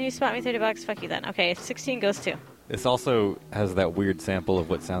 can you spot me $30? Fuck you then. Okay, 16 goes to. This also has that weird sample of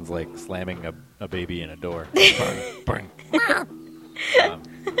what sounds like slamming a baby in a door. Bang, bang.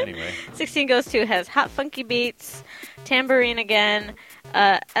 Anyway. 16 goes to has Hot Funky Beats, Tambourine Again,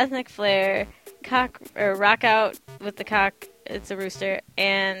 Ethnic Flair, Rock Out with the Cock, it's a rooster,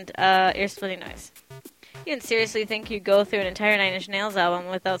 and Ear Splitting Noise. You didn't seriously think you'd go through an entire Nine Inch Nails album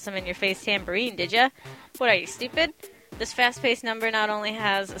without some in-your-face tambourine, did ya? What are you, stupid? This fast-paced number not only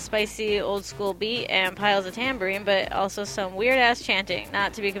has a spicy, old-school beat and piles of tambourine, but also some weird-ass chanting,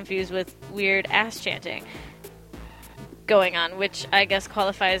 not to be confused with weird-ass chanting going on, which I guess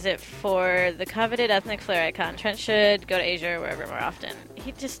qualifies it for the coveted Ethnic Flair icon. Trent should go to Asia or wherever more often.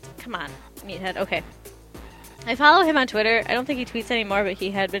 He just, come on, meathead. Okay. I follow him on Twitter. I don't think he tweets anymore, but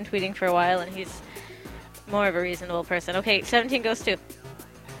he had been tweeting for a while, and he's more of a reasonable person. Okay, 17 goes to.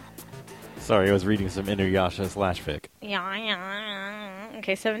 Sorry, I was reading some Inuyasha /fic. Yeah.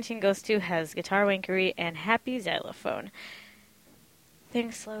 Okay, 17 goes to has Guitar Wankery and Happy Xylophone.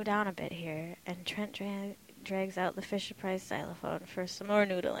 Things slow down a bit here, and Trent drags out the Fisher-Price xylophone for some more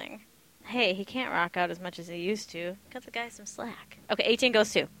noodling. Hey, he can't rock out as much as he used to. Cut the guy some slack. Okay, 18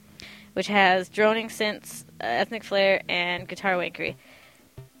 goes to, which has droning synths, Ethnic Flair, and Guitar Wankery.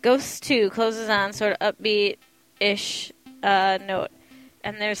 Ghost 2 closes on sort of upbeat-ish note,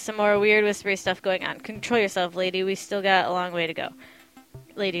 and there's some more weird whispery stuff going on. Control yourself, lady. We still got a long way to go.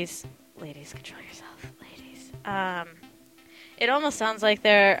 Ladies, control yourself, ladies. It almost sounds like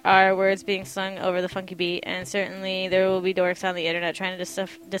there are words being sung over the funky beat, and certainly there will be dorks on the internet trying to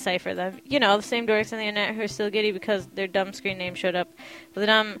decipher them. You know, the same dorks on the internet who are still giddy because their dumb screen name showed up with a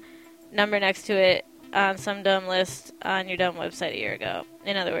dumb number next to it on some dumb list on your dumb website a year ago.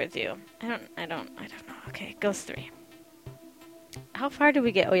 In other words, you. I don't know. Okay, Ghost 3. How far did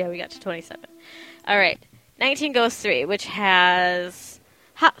we get? Oh, yeah, we got to 27. All right. 19 Ghost 3, which has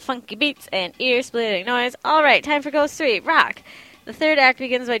hot, funky beats and ear-splitting noise. All right, time for Ghost 3. Rock. The third act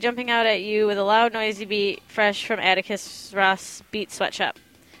begins by jumping out at you with a loud, noisy beat fresh from Atticus Ross' Beat Sweatshop.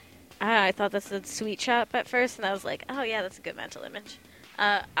 I thought that said Sweet Shop at first, and I was like, oh, yeah, that's a good mental image.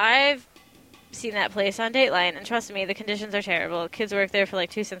 I've seen that place on Dateline, and trust me, the conditions are terrible. Kids work there for like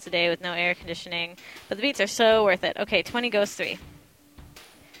 2 cents a day with no air conditioning, but the beats are so worth it. Okay, 20 Ghost 3.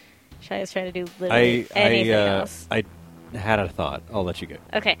 Shai is trying to do literally anything else. I had a thought. I'll let you go.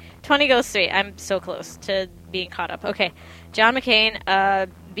 Okay, 20 Ghost 3. I'm so close to being caught up. Okay, John McCain,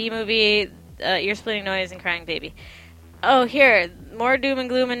 B-movie, ear-splitting noise, and crying baby. Oh, here, more doom and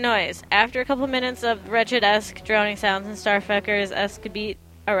gloom and noise. After a couple minutes of wretched-esque drowning sounds and Starfuckers-esque beat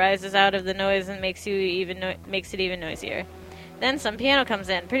arises out of the noise and makes it even noisier. Then some piano comes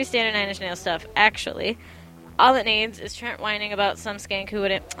in. Pretty standard Nine Inch Nails stuff, actually. All it needs is Trent whining about some skank who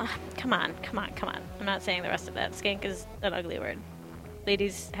wouldn't... Come on. I'm not saying the rest of that. Skank is an ugly word.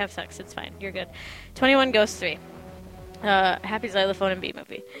 Ladies, have sex. It's fine. You're good. 21 Ghost 3. Happy Xylophone and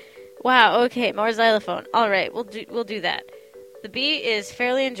B-movie. Wow, okay, more xylophone. All right, we'll do that. The beat is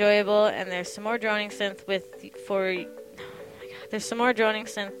fairly enjoyable, and there's some more droning synth There's some more droning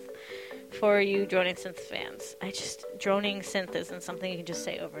synth for you droning synth fans. Droning synth isn't something you can just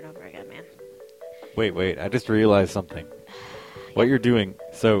say over and over again, man. Wait, I just realized something. What you're doing,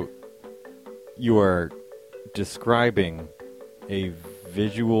 so you are describing a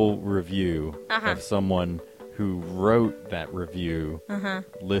visual review of someone who wrote that review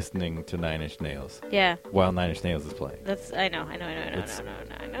listening to Nine Inch Nails. Yeah. While Nine Inch Nails is playing. I know.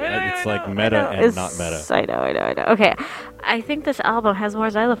 It's like meta and not meta. I know. Okay. I think this album has more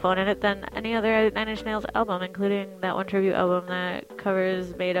xylophone in it than any other Nine Inch Nails album, including that one tribute album that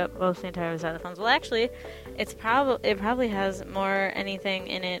covers made up mostly entirely with xylophones. Well, actually, it probably has more anything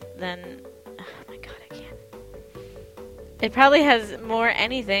in it than... Oh my god, I can't. It probably has more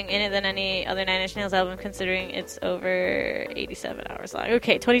anything in it than any other Nine Inch Nails album, considering it's over 87 hours long.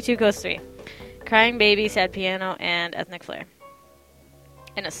 Okay, 22 Ghost 3. Crying Baby, Sad Piano, and Ethnic Flair.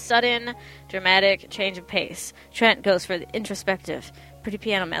 In a sudden, dramatic change of pace, Trent goes for the introspective, pretty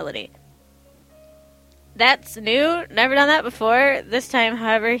piano melody. That's new. Never done that before. This time,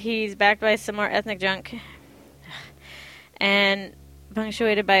 however, he's backed by some more ethnic junk. And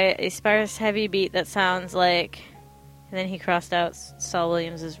punctuated by a sparse, heavy beat that sounds like... And then he crossed out Saul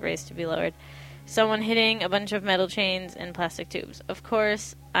Williams' Race to be Lowered. Someone hitting a bunch of metal chains and plastic tubes. Of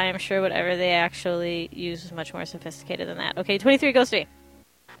course, I am sure whatever they actually use was much more sophisticated than that. Okay, 23 goes to me.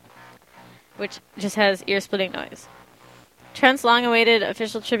 Which just has ear-splitting noise. Trent's long-awaited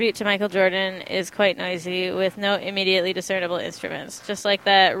official tribute to Michael Jordan is quite noisy, with no immediately discernible instruments. Just like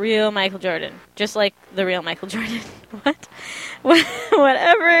that real Michael Jordan. Just like the real Michael Jordan. What?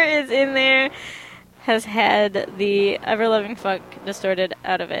 Whatever is in there has had the ever-loving funk distorted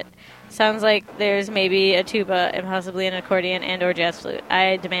out of it. Sounds like there's maybe a tuba and possibly an accordion and or jazz flute.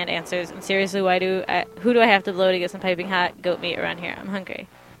 I demand answers. And seriously, who do I have to blow to get some piping hot goat meat around here? I'm hungry.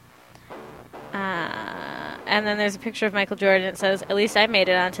 And then there's a picture of Michael Jordan. It says, at least I made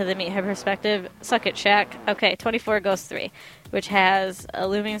it onto the Meathead Perspective. Suck it, Shaq. Okay, 24 goes 3, which has a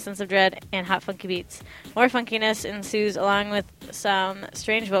looming sense of dread and hot funky beats. More funkiness ensues along with some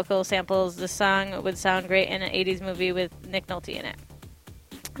strange vocal samples. The song would sound great in an 80s movie with Nick Nolte in it.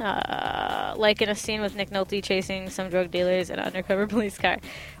 Like in a scene with Nick Nolte chasing some drug dealers in an undercover police car.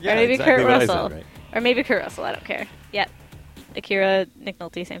 Yeah, or maybe exactly Kurt what I Russell. said, right? Or maybe Kurt Russell, I don't care. Yeah. Akira, Nick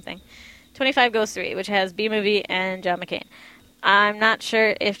Nolte, same thing. 25 goes 3, which has B-Movie and John McCain. I'm not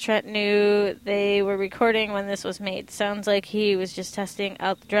sure if Trent knew they were recording when this was made. Sounds like he was just testing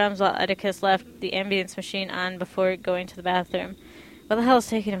out the drums while Atticus left the ambience machine on before going to the bathroom. What the hell is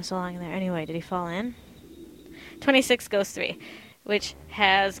taking him so long in there anyway? Did he fall in? 26 goes 3, which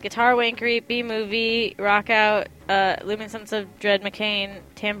has Guitar Wankery, B-Movie, Rock Out, Looming Sense of Dread McCain,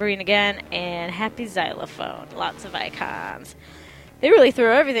 Tambourine Again, and Happy Xylophone. Lots of icons. They really threw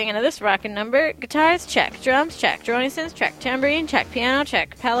everything into this rockin' number. Guitars, check. Drums, check. Dronisons, check. Tambourine, check. Piano,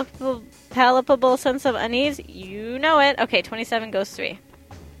 check. Palpable sense of unease, you know it. Okay, 27 goes 3,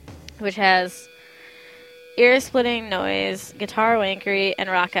 which has ear-splitting noise, Guitar Wankery,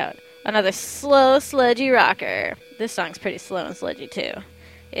 and Rock Out. Another slow, sludgy rocker. This song's pretty slow and sludgy, too.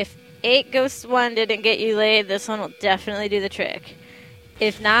 If 8 Ghosts 1 didn't get you laid, this one will definitely do the trick.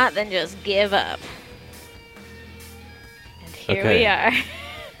 If not, then just give up. Here Okay. we are.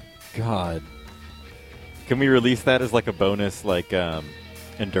 God. Can we release that as like a bonus, like,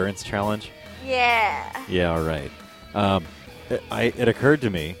 endurance challenge? Yeah. Yeah, all right. It occurred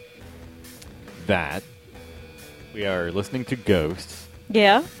to me that we are listening to ghosts.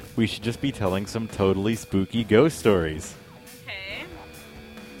 Yeah. We should just be telling some totally spooky ghost stories. Okay.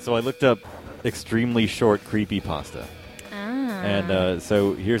 So I looked up extremely short creepypasta. And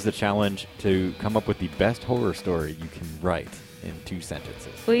so here's the challenge to come up with the best horror story you can write in 2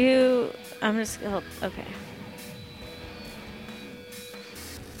 sentences. Will you... I'm just... Oh, okay.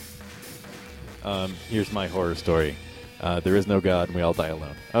 Here's my horror story. There is no God and we all die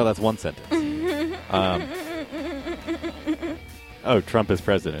alone. Oh, that's 1 sentence. Oh, Trump is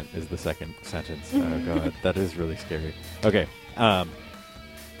president is the 2nd sentence. Oh, God. That is really scary. Okay.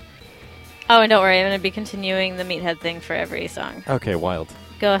 Oh, and don't worry, I'm going to be continuing the Meathead thing for every song. Okay, wild.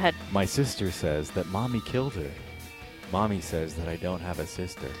 Go ahead. My sister says that Mommy killed her. Mommy says that I don't have a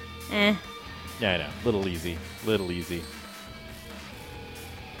sister. Eh. Yeah, I know. Little easy. Little easy.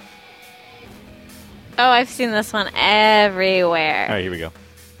 Oh, I've seen this one everywhere. All right, here we go.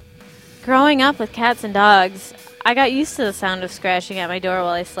 Growing up with cats and dogs, I got used to the sound of scratching at my door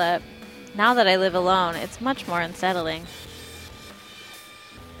while I slept. Now that I live alone, it's much more unsettling.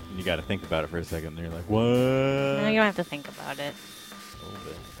 You got to think about it for a second, and you're like, what? No, you don't have to think about it. A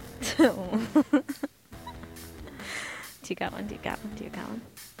little bit. Do you got one? Do you got one? Do you got one?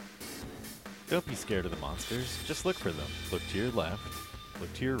 Don't be scared of the monsters. Just look for them. Look to your left.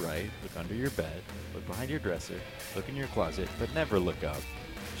 Look to your right. Look under your bed. Look behind your dresser. Look in your closet, but never look up.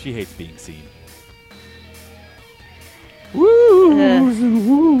 She hates being seen.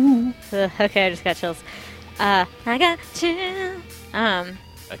 Woo! Okay, I just got chills. I got chills. I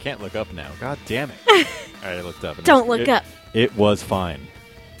can't look up now. God damn it. All right, I looked up. And Don't look up. It was fine.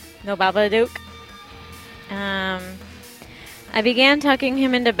 No Babadook. I began tucking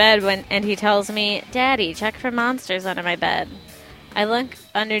him into bed and he tells me, Daddy, check for monsters under my bed. I look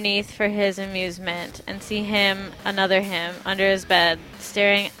underneath for his amusement and see him, another him, under his bed,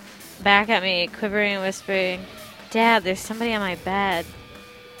 staring back at me, quivering and whispering, Dad, there's somebody on my bed.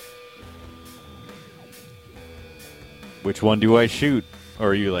 Which one do I shoot? Or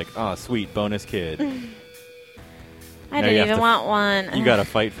are you like, oh, sweet, bonus kid? I Now you didn't have even to want one. You got to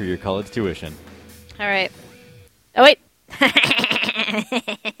fight for your college tuition. All right. Oh, wait. All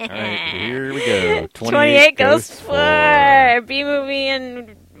right, here we go. 28 goes for B-Movie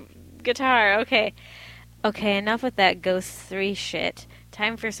and guitar. Okay. Okay, enough with that Ghost 3 shit.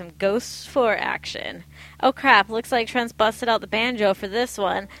 Time for some Ghosts 4 action. Oh crap, looks like Trent's busted out the banjo for this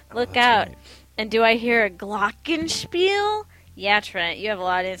one. Look out. Right. And do I hear a glockenspiel? Yeah, Trent, you have a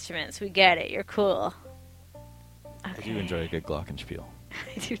lot of instruments. We get it. You're cool. I do enjoy a good glockenspiel.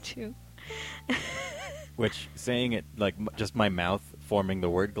 I do too. Which, saying it, like, just my mouth forming the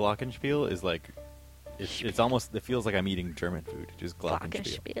word glockenspiel is like, it's almost, it feels like I'm eating German food. Just glockenspiel.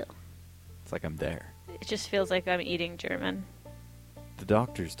 Glockenspiel. It's like I'm there. It just feels like I'm eating German. The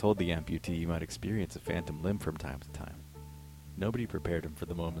doctors told the amputee he might experience a phantom limb from time to time. Nobody prepared him for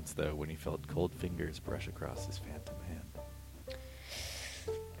the moments, though, when he felt cold fingers brush across his phantom hand.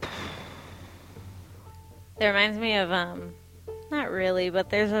 That reminds me of, not really, but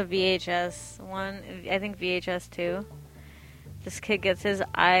there's a VHS one, I think VHS 2. This kid gets his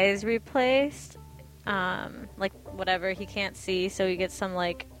eyes replaced, like, whatever, he can't see, so he gets some,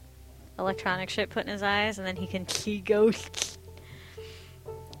 like, electronic shit put in his eyes, and then he can see ghosts.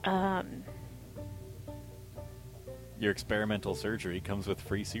 Your experimental surgery comes with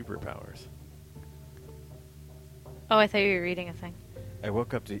free superpowers. Oh, I thought you were reading a thing. I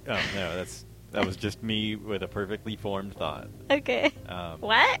woke up to... Oh, no, that was just me with a perfectly formed thought. Okay.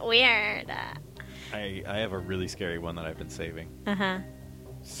 What? Weird. I have a really scary one that I've been saving. Uh-huh.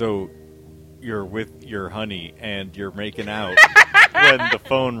 So, you're with your honey, and you're making out when the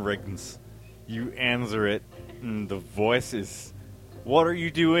phone rings. You answer it, and the voice is, "What are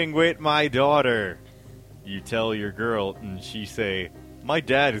you doing with my daughter?" You tell your girl, and she say, "My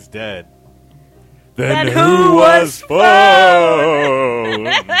dad is dead." Then who was phone?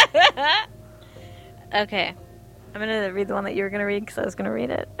 Okay. I'm going to read the one that you were going to read because I was going to read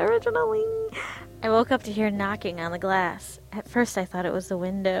it originally. I woke up to hear knocking on the glass. At first I thought it was the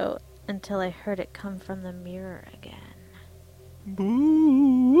window until I heard it come from the mirror again.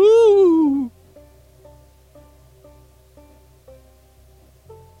 Boo!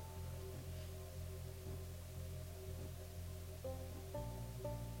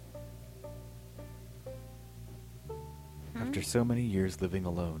 After so many years living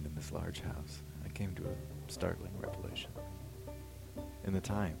alone in this large house, I came to a startling revelation. In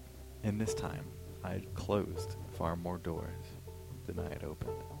this time, I had closed far more doors than I had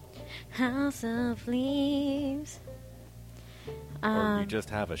opened. House of Leaves. Or you just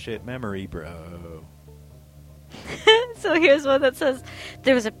have a shit memory, bro. So here's one that says,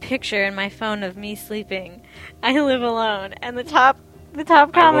 there was a picture in my phone of me sleeping. I live alone. And the top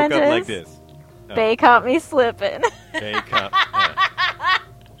comment I woke up is, like this. Bae caught me slipping. Bae caught...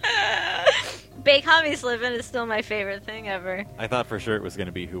 yeah. Bae caught me slipping is still my favorite thing ever. I thought for sure it was going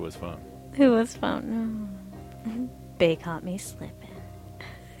to be Who Was Phone. Who was phone? No. Bae caught me slipping.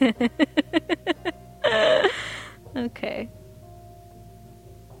 Okay.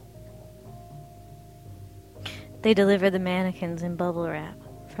 They deliver the mannequins in bubble wrap.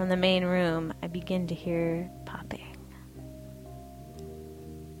 From the main room, I begin to hear popping.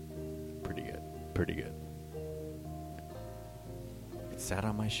 Pretty good. It sat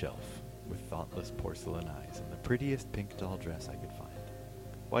on my shelf with thoughtless porcelain eyes and the prettiest pink doll dress I could find.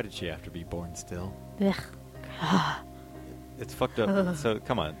 Why did she have to be born still? Ugh. It's fucked up. So,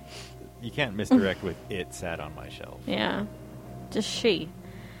 come on. You can't misdirect with "it sat on my shelf." Yeah. Just she.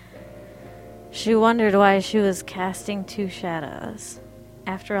 She wondered why she was casting two shadows.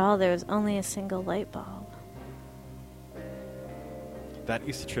 After all, there was only a single light bulb. That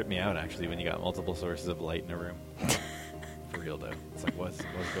used to trip me out, actually, when you got multiple sources of light in a room. For real, though. It's like, what's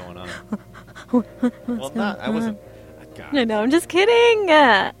going on? I wasn't... God. No, I'm just kidding.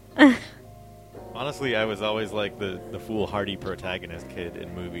 Honestly, I was always like the foolhardy protagonist kid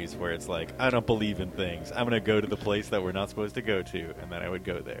in movies where it's like, I don't believe in things. I'm going to go to the place that we're not supposed to go to, and then I would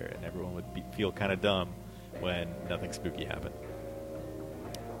go there, and everyone would feel kind of dumb when nothing spooky happened.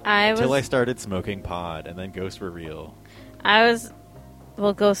 Until I started smoking pod, and then ghosts were real.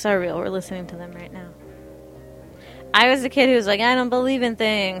 Well, ghosts are real. We're listening to them right now. I was the kid who was like, I don't believe in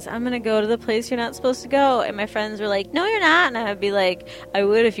things. I'm going to go to the place you're not supposed to go. And my friends were like, no, you're not. And I would be like, I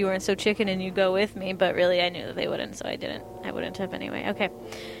would if you weren't so chicken and you go with me. But really, I knew that they wouldn't, so I didn't. I wouldn't have anyway. Okay.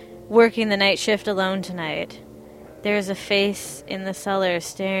 Working the night shift alone tonight. There's a face in the cellar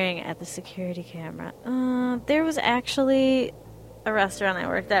staring at the security camera. There was actually a restaurant I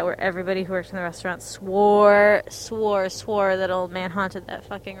worked at where everybody who worked in the restaurant swore that old man haunted that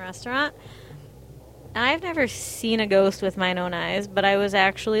fucking restaurant. And I've never seen a ghost with my own eyes, but I was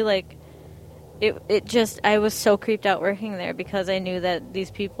actually like, I was so creeped out working there because I knew that these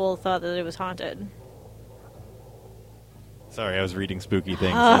people thought that it was haunted. Sorry, I was reading spooky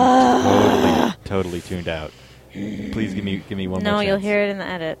things and totally tuned out. Please give me one more chance. No, you'll hear it in the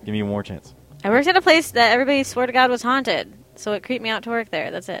edit. Give me one more chance. I worked at a place that everybody swore to God was haunted, so it creeped me out to work there.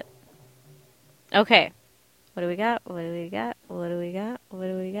 That's it. Okay. What do we got? What do we got? What do we got? What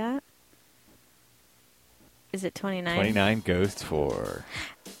do we got? Is it 29? 29 goes for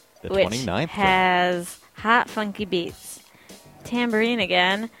the Which 29th. has hot, funky beats, tambourine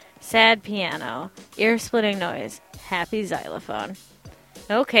again, sad piano, ear-splitting noise, happy xylophone.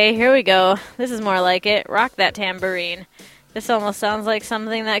 Okay, here we go. This is more like it. Rock that tambourine. This almost sounds like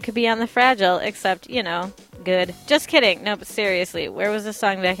something that could be on The Fragile, except, good. Just kidding. No, but seriously, where was this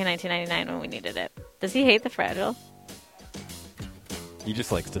song back in 1999 when we needed it? Does he hate The Fragile? He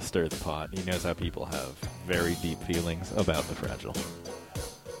just likes to stir the pot. He knows how people have very deep feelings about The Fragile.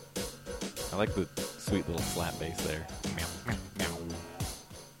 I like the sweet little slap bass there. Meow, meow, meow.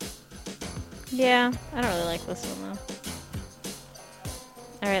 Yeah, I don't really like this one, though.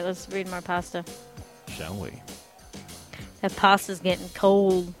 All right, let's read more pasta. Shall we? That pasta's getting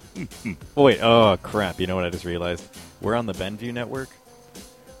cold. Oh, wait. Oh, crap. You know what I just realized? We're on the Benview Network,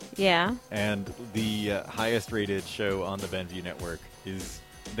 Yeah. and the highest rated show on the Benview Network is...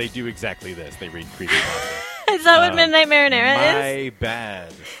 They do exactly this. They read creepypasta. Is that what Midnight Marinara is? My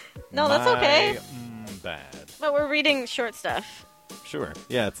bad. No, that's okay. Bad. But we're reading short stuff. Sure.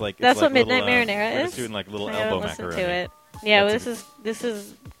 Yeah, it's like... That's it's like what Midnight little, Marinara we're is? just doing like little I haven't elbow listened macaroni. to it. Yeah, well, That's this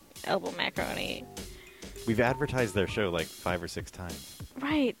is elbow macaroni. We've advertised their show like 5 or 6 times.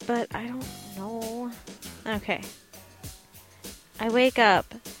 Right, but I don't know. Okay. I wake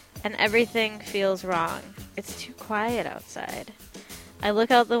up and everything feels wrong. It's too quiet outside. I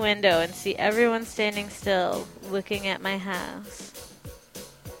look out the window and see everyone standing still, looking at my house.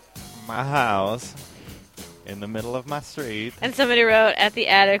 My house. In the middle of my street. And somebody wrote, at the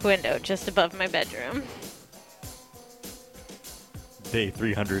attic window, just above my bedroom. Day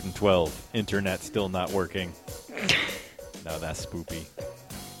 312. Internet still not working. No, that's spoopy.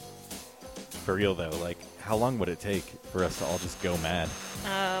 For real, though, like, how long would it take for us to all just go mad?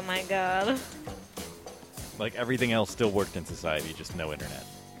 Oh my god. Like, everything else still worked in society, just no internet.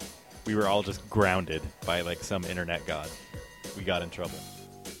 We were all just grounded by, like, some internet god. We got in trouble.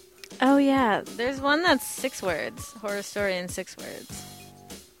 Oh yeah, there's one that's 6 words. Horror story in 6 words.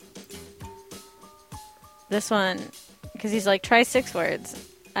 This one, because he's like, try 6 words.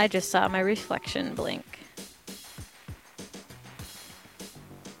 I just saw my reflection blink.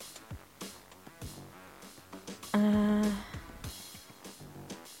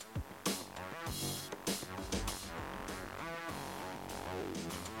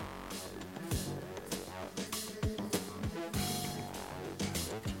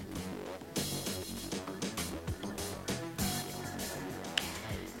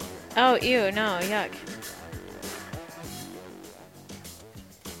 Oh, ew, no, yuck.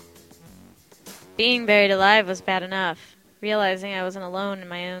 Being buried alive was bad enough. Realizing I wasn't alone in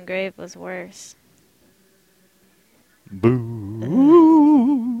my own grave was worse. Boo!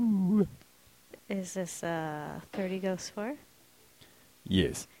 Is this 30 Ghosts 4?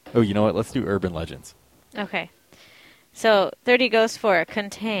 Yes. Oh, you know what? Let's do Urban Legends. Okay. So, 30 Ghosts 4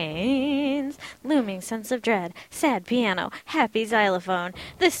 contains looming sense of dread, sad piano, happy xylophone.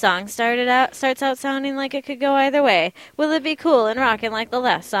 This song starts out sounding like it could go either way. Will it be cool and rockin' like the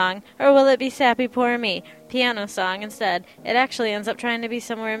last song, or will it be sappy poor me? Piano song instead. It actually ends up trying to be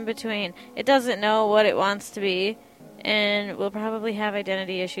somewhere in between. It doesn't know what it wants to be, and will probably have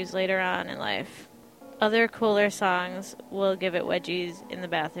identity issues later on in life. Other cooler songs will give it wedgies in the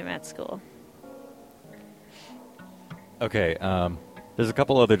bathroom at school. Okay, there's a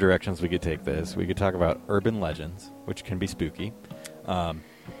couple other directions we could take this. We could talk about urban legends, which can be spooky.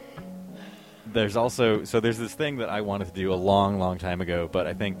 There's also... So there's this thing that I wanted to do a long, long time ago, but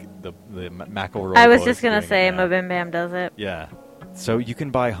I think the McElroy I was boys just going are to doing say, it now. Mobim Bam does it. Yeah. So you can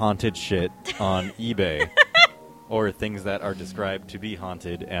buy haunted shit on eBay. Or things that are described to be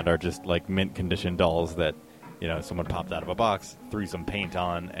haunted and are just like mint condition dolls that, someone popped out of a box, threw some paint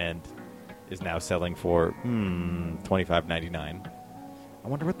on, and is now selling for $25.99. I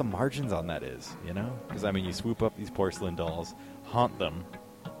wonder what the margins on that is, Because, you swoop up these porcelain dolls, haunt them,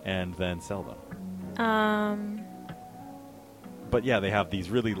 and then sell them. But yeah, they have these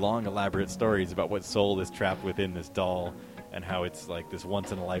really long, elaborate stories about what soul is trapped within this doll and how it's like this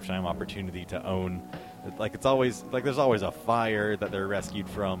once-in-a-lifetime opportunity to own. It's always, there's always a fire that they're rescued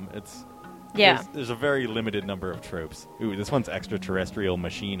from. Yeah. There's a very limited number of tropes. Ooh, this one's extraterrestrial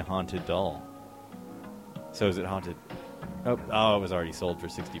machine haunted doll. So is it haunted? Oh, it was already sold for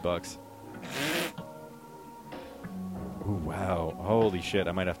 $60. Ooh, wow. Holy shit,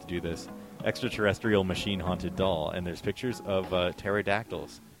 I might have to do this. Extraterrestrial machine haunted doll. And there's pictures of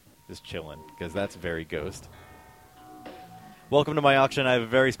pterodactyls just chilling, because that's very ghost. Welcome to my auction. I have a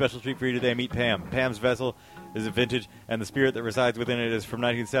very special treat for you today. Meet Pam. Pam's vessel is a vintage, and the spirit that resides within it is from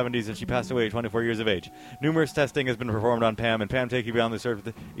 1970s, and she passed away at 24 years of age. Numerous testing has been performed on Pam, and Pam takes you beyond the surface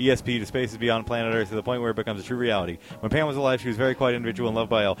of the ESP to spaces beyond planet Earth to the point where it becomes a true reality. When Pam was alive, she was a very quiet individual and loved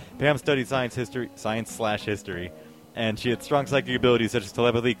by all. Pam studied science/history, and she had strong psychic abilities such as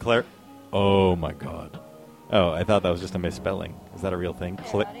telepathy, Oh my god. Oh, I thought that was just a misspelling. Is that a real thing?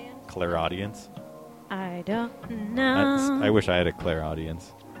 Clairaudience? I don't know. I wish I had a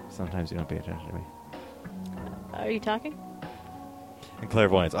clairaudience. Sometimes you don't pay attention to me. Are you talking? And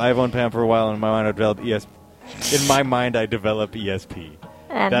clairvoyance. I have owned Pam for a while, and in my mind I developed In my mind, I developed ESP.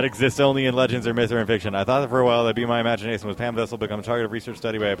 That exists only in legends or myth or in fiction. I thought that for a while that'd be my imagination. Was Pam Vessel become a target of research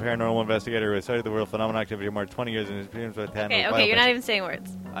study by a paranormal investigator who has studied the world phenomenon activity for more than 20 years and experience with Pam? Okay, you're not even saying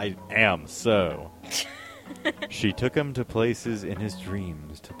words. I am so. She took him to places in his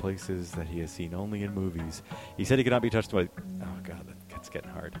dreams, to places that he has seen only in movies. He said he could not be touched by... Oh, God, that's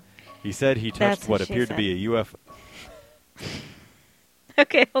getting hard. He said he touched what appeared to be a UFO...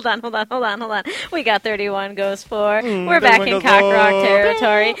 Okay, hold on. We got 31 goes for. We're back in cock rock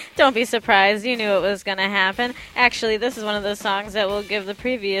territory. Don't be surprised. You knew it was going to happen. Actually, this is one of those songs that will give the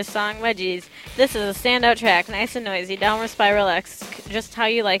previous song wedgies. This is a standout track, nice and noisy, downward spiral X, just how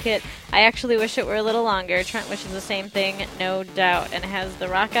you like it. I actually wish it were a little longer. Trent wishes the same thing, no doubt. And it has the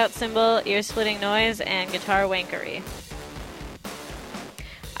rock out cymbal, ear-splitting noise, and guitar wankery.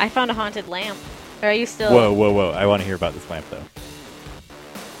 I found a haunted lamp. Or are you still... Whoa. I want to hear about this lamp, though.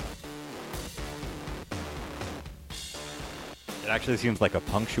 It actually seems like a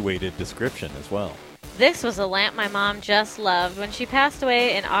punctuated description as well. This was a lamp my mom just loved. When she passed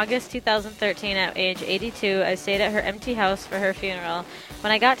away in August 2013 at age 82, I stayed at her empty house for her funeral.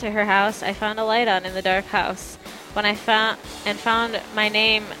 When I got to her house, I found a light on in the dark house. When I found my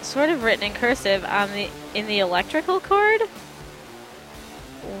name sort of written in cursive in the electrical cord.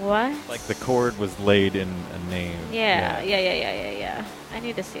 What? Like the cord was laid in a name. Yeah. I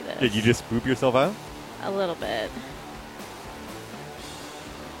need to see this. Did you just spoop yourself out? A little bit.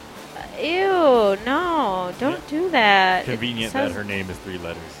 Ew, no, don't do that. Convenient that her name is 3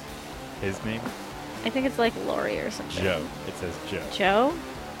 letters. His name? I think it's like Lori or something. Joe. It says Joe. Joe?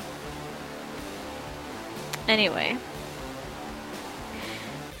 Anyway.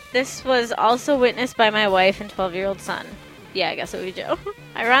 This was also witnessed by my wife and 12-year-old son. Yeah, I guess it would be Joe.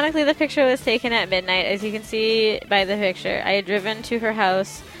 Ironically, the picture was taken at midnight, as you can see by the picture. I had driven to her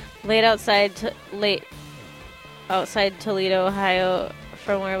house, late outside Toledo, Ohio,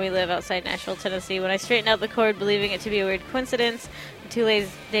 from where we live outside Nashville, Tennessee. When I straightened out the cord, believing it to be a weird coincidence, 2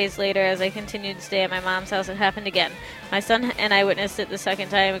 days later, as I continued to stay at my mom's house, it happened again. My son and I witnessed it the second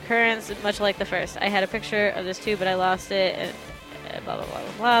time occurrence, much like the first. I had a picture of this too, but I lost it. And blah, blah, blah,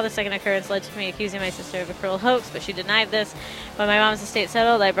 blah, blah. The second occurrence led to me accusing my sister of a cruel hoax, but she denied this. When my mom's estate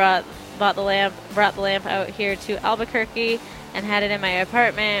settled, I brought the lamp out here to Albuquerque and had it in my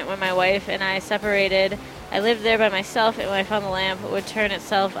apartment. When my wife and I separated, I lived there by myself, and when I found the lamp, it would turn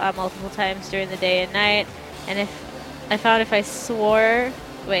itself on multiple times during the day and night. And if I swore,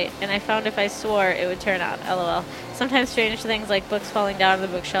 it would turn on. LOL. Sometimes strange things like books falling down on the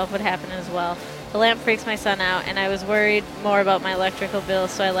bookshelf would happen as well. The lamp freaks my son out, and I was worried more about my electrical bill,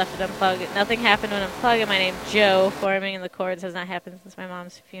 so I left it unplugged. Nothing happened when unplugged, and my name, Joe, forming in the cords has not happened since my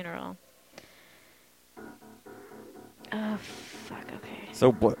mom's funeral. Oh, fuck, okay.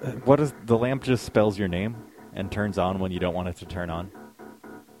 So what is the lamp just spells your name and turns on when you don't want it to turn on?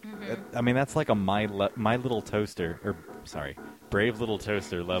 Mm-hmm. I mean, that's like a My Little Toaster, Brave Little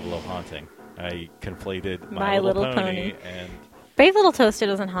Toaster level of haunting. I conflated My Little Pony and... Brave Little Toaster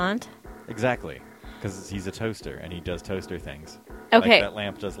doesn't haunt. Exactly, because he's a toaster and he does toaster things. Okay. Like that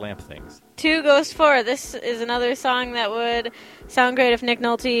lamp does lamp things. 2 goes 4. This is another song that would sound great if Nick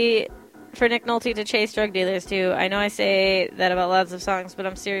Nolte to chase drug dealers too. I know I say that about lots of songs, but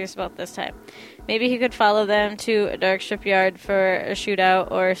I'm serious about this time. Maybe he could follow them to a dark strip yard for a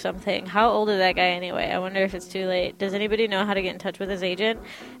shootout or something. How old is that guy anyway? I wonder if it's too late. Does anybody know how to get in touch with his agent?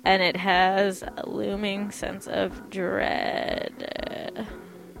 And it has a looming sense of dread.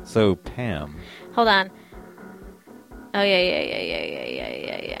 So, Pam. Hold on. Oh,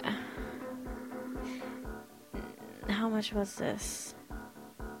 yeah. How much was this?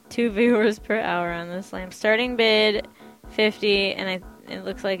 2 viewers per hour on this lamp. Starting bid, $50, and it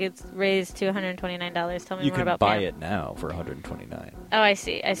looks like it's raised to $129. Tell me more about Pam. You can buy it now for $129. Oh, I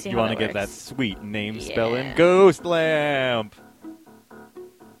see. You want to get that sweet name spelling ghost lamp.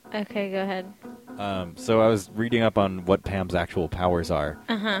 Okay, go ahead. So I was reading up on what Pam's actual powers are.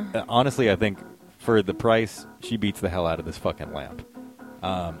 Uh-huh. Honestly, I think for the price, she beats the hell out of this fucking lamp.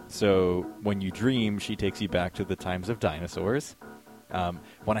 So when you dream, she takes you back to the times of dinosaurs.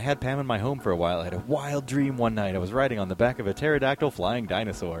 When I had Pam in my home for a while, I had a wild dream one night. I was riding on the back of a pterodactyl flying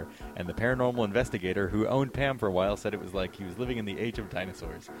dinosaur, and the paranormal investigator who owned Pam for a while said it was like he was living in the age of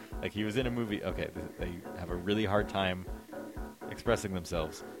dinosaurs. Like he was in a movie. Okay, they have a really hard time expressing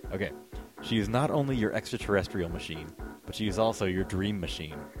themselves. Okay, she is not only your extraterrestrial machine, but she is also your dream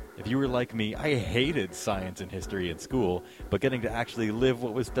machine. If you were like me, I hated science and history in school, but getting to actually live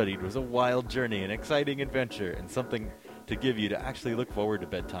what was studied was a wild journey, an exciting adventure, and something to give you to actually look forward to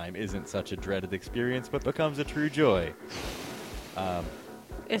bedtime isn't such a dreaded experience, but becomes a true joy.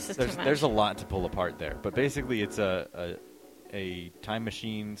 There's a lot to pull apart there, but basically it's a time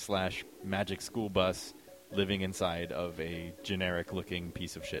machine / magic school bus living inside of a generic-looking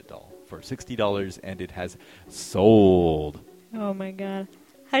piece of shit doll for $60, and it has sold. Oh my god.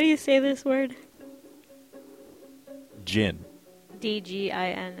 How do you say this word? Jinn.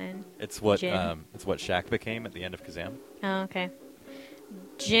 D-G-I-N-N. It's what Shaq became at the end of Kazam. Oh, okay.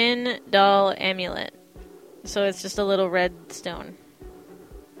 Jinn doll amulet. So it's just a little red stone.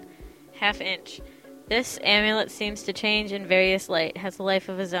 ½ inch. This amulet seems to change in various light, has a life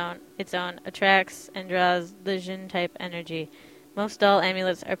of its own, attracts and draws the Jinn type energy. Most doll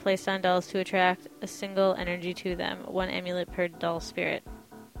amulets are placed on dolls to attract a single energy to them, one amulet per doll spirit.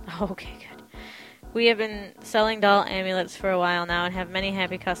 Okay, good. We have been selling doll amulets for a while now and have many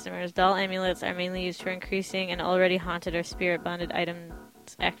happy customers. Doll amulets are mainly used for increasing an already haunted or spirit-bonded item's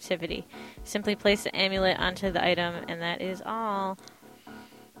activity. Simply place the amulet onto the item, and that is all.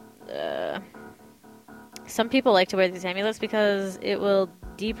 Some people like to wear these amulets because it will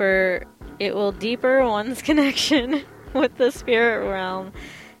deeper one's connection with the spirit realm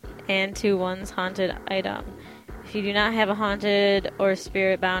and to one's haunted item. If you do not have a haunted or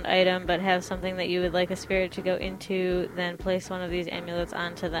spirit-bound item, but have something that you would like a spirit to go into, then place one of these amulets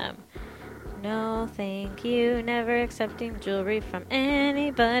onto them. No, thank you. Never accepting jewelry from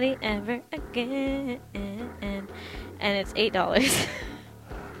anybody ever again. And it's $8.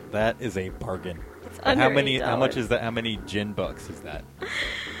 That is a bargain. It's under $8. How much is that? How many Jinn bucks is that?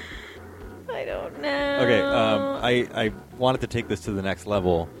 I don't know. Okay, I wanted to take this to the next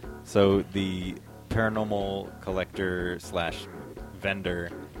level. So the paranormal collector /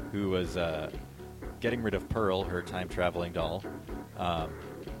 vendor who was getting rid of Pearl, her time-traveling doll.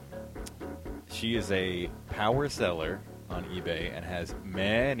 She is a power seller on eBay and has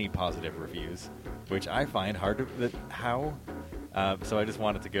many positive reviews, which I find hard to... so I just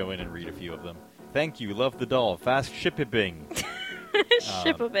wanted to go in and read a few of them. Thank you, love the doll, fast shipping.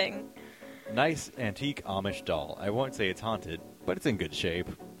 Shipping. Nice antique Amish doll. I won't say it's haunted, but it's in good shape.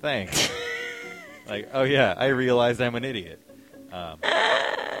 Thanks. Like, oh yeah, I realized I'm an idiot.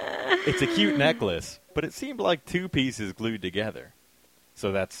 It's a cute necklace, but it seemed like two pieces glued together.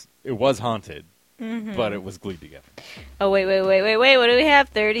 So it was haunted, but it was glued together. Oh, wait. What do we have?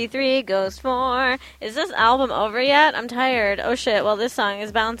 33 goes for... Is this album over yet? I'm tired. Oh, shit. Well, this song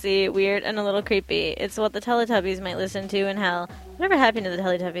is bouncy, weird, and a little creepy. It's what the Teletubbies might listen to in hell. Whatever happened to the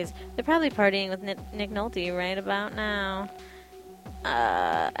Teletubbies? They're probably partying with Nick Nolte right about now.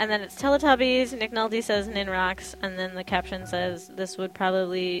 And then it's Teletubbies. Nick Nolte says Nin rocks, and then the caption says this would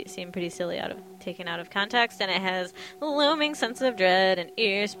probably seem pretty silly taken out of context, and it has looming sense of dread and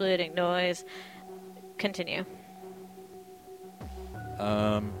ear-splitting noise. Continue.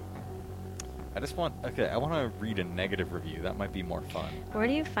 I want to read a negative review. That might be more fun. Where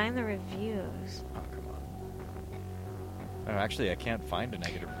do you find the reviews? Oh, come on. Oh, actually, I can't find a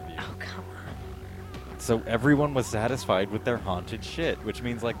negative review. Oh, come on. So everyone was satisfied with their haunted shit, which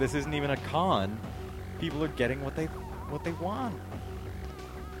means like this isn't even a con. People are getting what they want.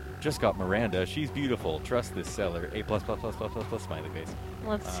 Just got Miranda. She's beautiful. Trust this seller. A+++++ smiley face.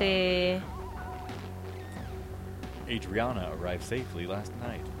 Let's see. Adriana arrived safely last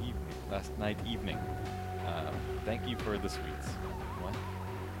night evening. Thank you for the sweets. What?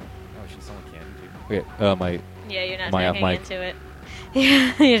 Oh, she's selling candy too. Okay. Yeah, you're not hanging into it.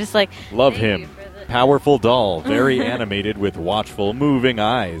 Yeah, you're just like. Love him. Powerful doll, very animated with watchful, moving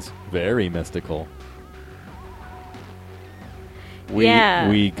eyes. Very mystical.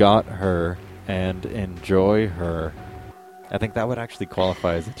 We got her and enjoy her. I think that would actually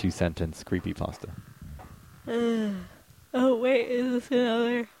qualify as a 2-sentence creepypasta. Oh, wait, is this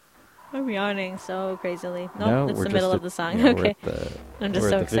another? I'm yawning so crazily. Nope, no, it's the middle of the song. Yeah, okay. I'm just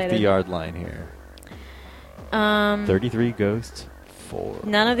so excited. We're at the 50-yard line here. 33 ghosts. 4.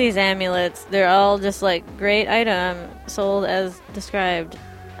 None of these amulets, they're all just like great item sold as described.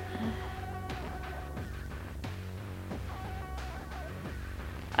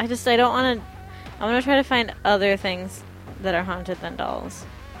 I don't want to. I want to try to find other things that are haunted than dolls.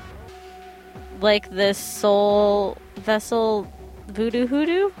 Like this soul vessel voodoo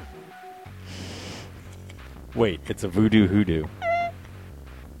hoodoo? Wait, it's a voodoo hoodoo.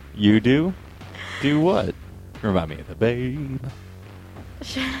 You do? Do what? Remind me of the babe.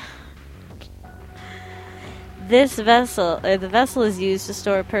 This vessel, the vessel is used to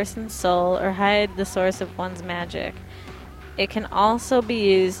store a person's soul or hide the source of one's magic. It can also be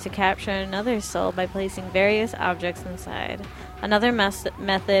used to capture another's soul by placing various objects inside. Another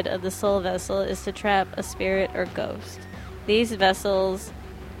method of the soul vessel is to trap a spirit or ghost. These vessels...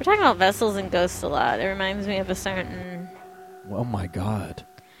 We're talking about vessels and ghosts a lot. It reminds me of a certain... Oh my god.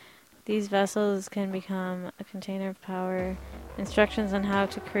 These vessels can become a container of power. Instructions on how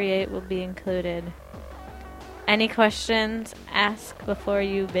to create will be included. Any questions? Ask before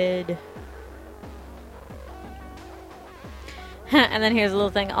you bid. And then here's a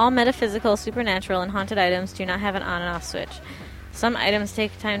little thing. All metaphysical, supernatural, and haunted items do not have an on and off switch. Some items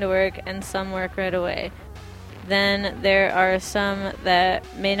take time to work, and some work right away. Then there are some that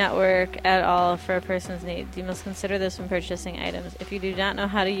may not work at all for a person's needs. You must consider this when purchasing items. If you do not know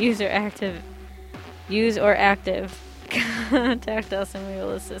how to use or active, contact us and we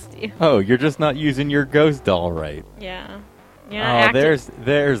will assist you. Oh, you're just not using your ghost doll right. Yeah. You're not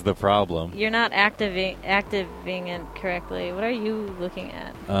there's the problem. You're not activating it correctly. What are you looking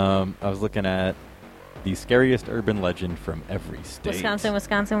at? I was looking at the scariest urban legend from every state. Wisconsin.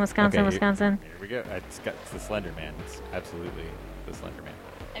 Here we go. It's the Slender Man. It's absolutely the Slender Man.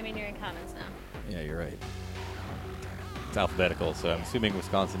 I mean, you're in comments now. Yeah, you're right. It's alphabetical, so I'm assuming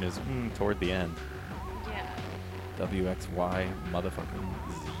Wisconsin is toward the end. Yeah. WXY motherfucking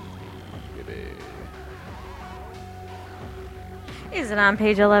Z, baby. Is it on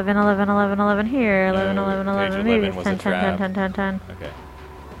page 11 here? 11, No, 11, page 11, 11 maybe was 10, a 10, 10, trap. 10, 10, 10. Okay.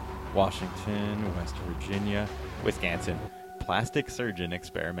 Washington, West Virginia, Wisconsin. Plastic surgeon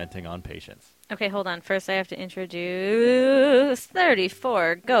experimenting on patients. Okay, hold on. First, I have to introduce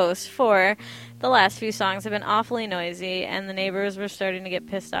 34 Ghosts 4. The last few songs have been awfully noisy, and the neighbors were starting to get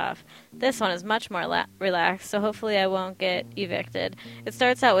pissed off. This one is much more relaxed, so hopefully I won't get evicted. It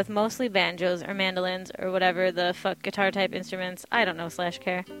starts out with mostly banjos or mandolins or whatever the fuck guitar-type instruments. I don't know /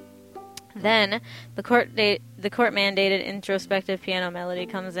 care. Then, the court-mandated introspective piano melody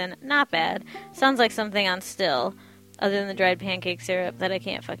comes in. Not bad. Sounds like something on Still, other than the dried pancake syrup that I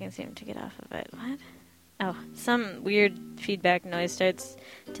can't fucking seem to get off of it. What? Oh, some weird feedback noise starts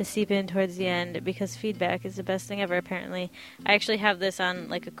to seep in towards the end, because feedback is the best thing ever, apparently. I actually have this on,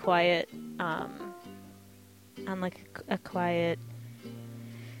 like, a quiet, a quiet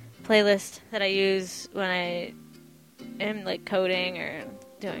playlist that I use when I am, like, coding or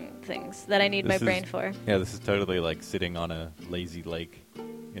doing things that I need my brain for. Yeah, this is totally like sitting on a lazy lake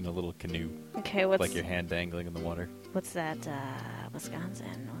in a little canoe. Okay, what's... Like your hand dangling in the water. What's that,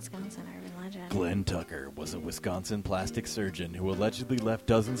 Wisconsin urban legend? Glenn Tucker was a Wisconsin plastic surgeon who allegedly left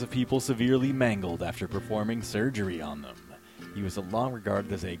dozens of people severely mangled after performing surgery on them. He was long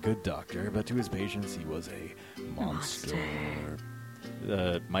regarded as a good doctor, but to his patients he was a monster.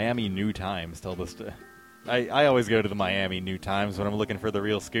 The Miami New Times tell us to... I always go to the Miami New Times when I'm looking for the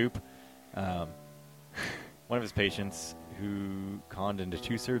real scoop. One of his patients who conned into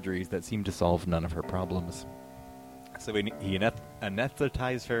 2 surgeries that seemed to solve none of her problems. So he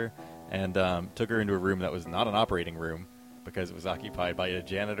anesthetized her and took her into a room that was not an operating room because it was occupied by a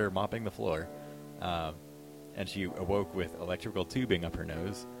janitor mopping the floor. And she awoke with electrical tubing up her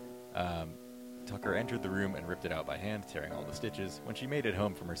nose. Tucker entered the room and ripped it out by hand, tearing all the stitches. When she made it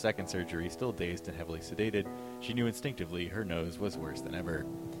home from her second surgery, still dazed and heavily sedated, she knew instinctively her nose was worse than ever.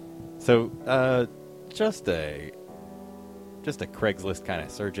 So, just a Craigslist kind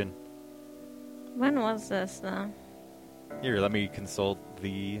of surgeon. When was this, though? Here, let me consult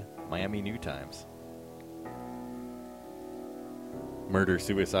the Miami New Times.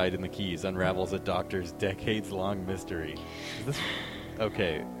 Murder-suicide in the Keys unravels a doctor's decades-long mystery. Is this...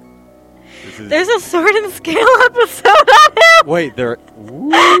 Okay. There's a Sword and Scale episode on him! Wait, there...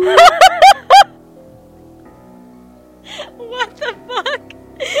 What the fuck?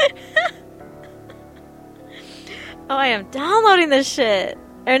 Oh, I am downloading this shit.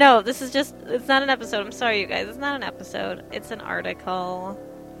 Or no, this is just... It's not an episode. I'm sorry, you guys. It's not an episode. It's an article.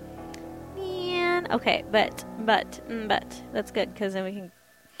 Man. Okay, but. That's good, because then we can...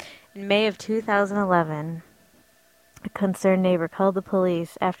 In May of 2011... A concerned neighbor called the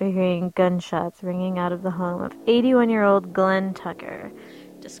police after hearing gunshots ringing out of the home of 81-year-old Glenn Tucker.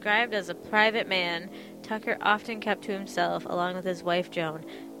 Described as a private man, Tucker often kept to himself along with his wife Joan.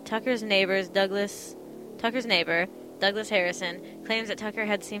 Tucker's neighbor, Douglas Harrison, claims that Tucker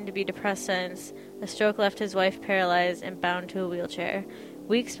had seemed to be depressed since a stroke left his wife paralyzed and bound to a wheelchair.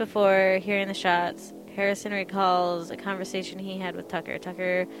 Weeks before hearing the shots, Harrison recalls a conversation he had with Tucker.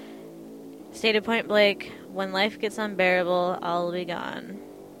 Tucker stated point blank, "When life gets unbearable, I'll be gone."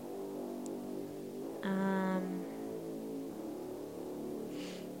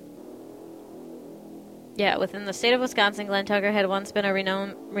 Yeah, within the state of Wisconsin, Glenn Tucker had once been a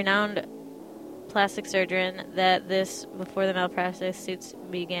renowned plastic surgeon. That this before the malpractice suits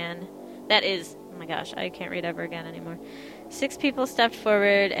began. That is, oh my gosh, I can't read ever again anymore. 6 people stepped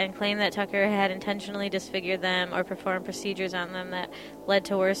forward and claimed that Tucker had intentionally disfigured them or performed procedures on them that led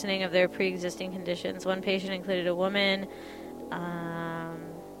to worsening of their pre-existing conditions. One patient included a woman,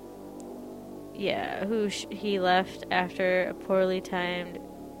 who he left after a poorly timed...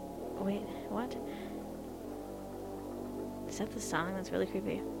 Wait, what? Is that the song? That's really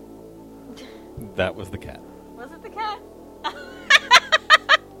creepy. That was the cat. Was it the cat?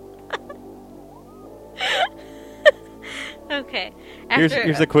 Okay.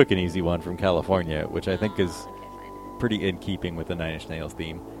 Here's a quick and easy one from California, which I think is pretty in keeping with the Nine Inch Nails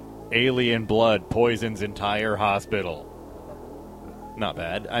theme. Alien blood poisons entire hospital. Not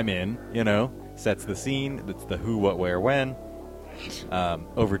bad. I'm in, Sets the scene. That's the who, what, where, when.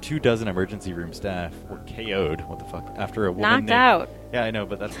 Over 24 emergency room staff were KO'd. What the fuck? After a woman knocked out. Yeah, I know,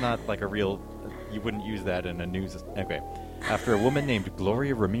 but that's not like a real... You wouldn't use that in a news... Okay. After a woman named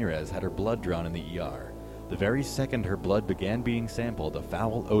Gloria Ramirez had her blood drawn in the ER. The very second her blood began being sampled, a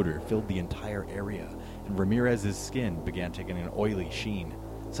foul odor filled the entire area, and Ramirez's skin began taking an oily sheen.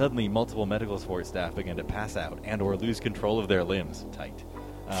 Suddenly, multiple medical support staff began to pass out and or lose control of their limbs. Tight.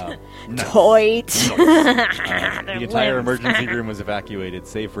 Toit. The entire emergency room was evacuated,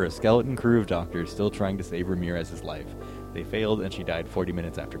 save for a skeleton crew of doctors still trying to save Ramirez's life. They failed, and she died 40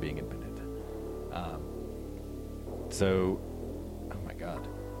 minutes after being admitted. Oh my God.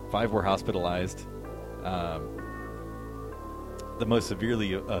 5 were hospitalized. The most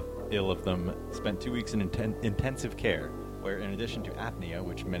severely ill of them spent 2 weeks in intensive care, where in addition to apnea,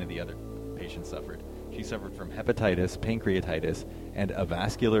 which many of the other patients suffered, she suffered from hepatitis, pancreatitis, and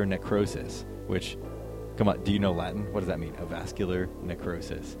avascular necrosis, which, come on, do you know Latin? What does that mean, avascular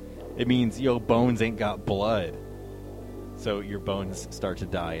necrosis? It means, bones ain't got blood. So your bones start to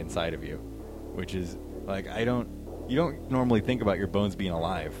die inside of you, which is, you don't normally think about your bones being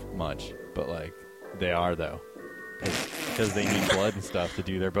alive much, but, they are, though. Because they need blood and stuff to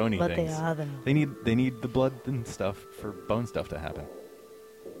do their bony things. But they are, though. They need the blood and stuff for bone stuff to happen.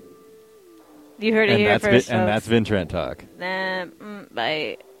 You heard it here first, And that's Vintrent talk.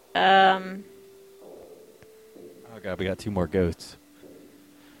 Bye. Oh, God, we got 2 more ghosts.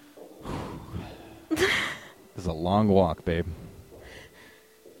 This is a long walk, babe.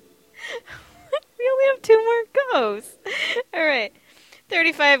 We only have 2 more ghosts. All right.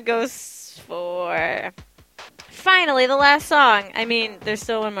 35 ghosts for... Finally, the last song. I mean, there's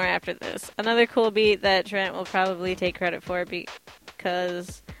still one more after this. Another cool beat that Trent will probably take credit for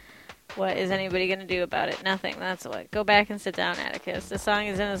because what is anybody going to do about it? Nothing. That's what. Go back and sit down, Atticus. The song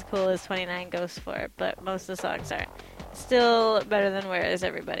isn't as cool as 29 Ghosts for, but most of the songs are. Still better than Where Is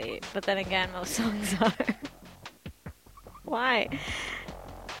Everybody? But then again, most songs are. Why?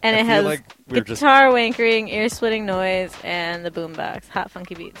 And it has guitar wankering, ear-splitting noise, and the boombox. Hot,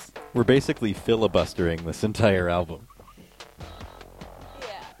 funky beats. We're basically filibustering this entire album.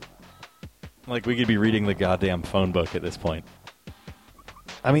 Yeah. We could be reading the goddamn phone book at this point.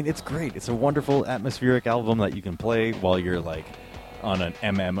 I mean, it's great. It's a wonderful atmospheric album that you can play while you're, on an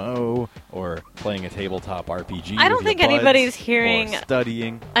MMO or playing a tabletop RPG. I don't think anybody's hearing... Or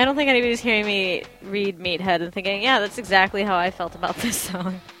studying. I don't think anybody's hearing me read Meathead and thinking, yeah, that's exactly how I felt about this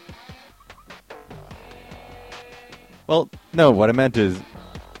song. Well, no, what I meant is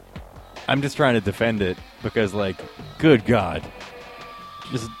I'm just trying to defend it because, good God.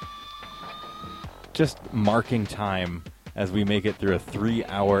 Just marking time as we make it through a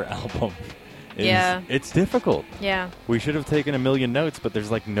 3-hour album. It's difficult. Yeah. We should have taken a million notes, but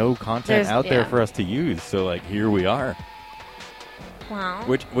there's no content out there for us to use. So here we are. Wow.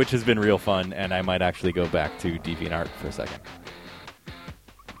 Which has been real fun, and I might actually go back to DeviantArt for a second.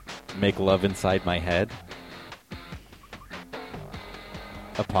 Make Love Inside My Head.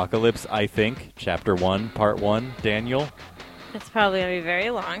 Apocalypse, I think. Chapter 1, Part 1. Daniel. It's probably going to be very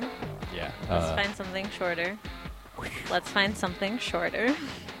long. Yeah. Let's find something shorter.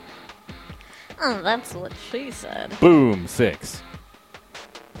 Oh, that's what she said. Boom, 6.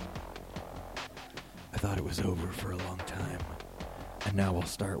 I thought it was over for a long time, and now we'll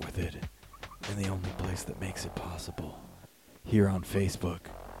start with it in the only place that makes it possible. Here on Facebook.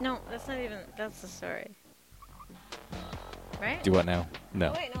 No, that's not even... That's the story. Right? Do what now? No.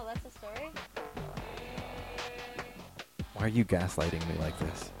 Oh, wait, no, that's the story? Why are you gaslighting me like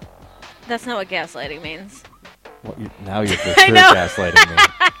this? That's not what gaslighting means. What, now you're for I sure know. gaslighting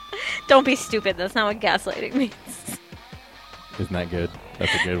me. Don't be stupid. That's not what gaslighting means. Isn't that good?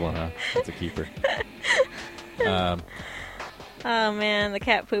 That's a good one, huh? That's a keeper. Oh, man, the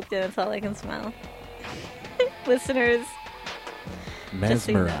cat pooped and it's all I can smell. Listeners. Just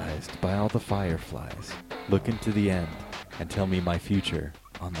so you know. Mesmerized by all the fireflies, look into the end and tell me my future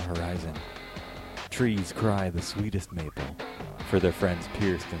on the horizon. Trees cry the sweetest maple, for their friends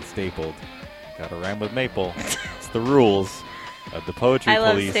pierced and stapled. Gotta rhyme with maple. It's the rules of the poetry I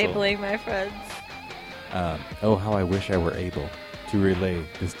love police. stapling my friends. Oh, how I wish I were able to relay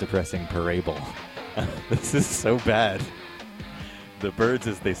this depressing parable. This is so bad. The birds,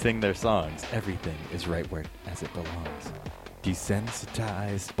 as they sing their songs, everything is right where as it belongs.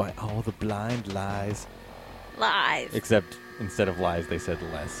 Desensitized by all the blind lies. Lies. Except instead of lies, they said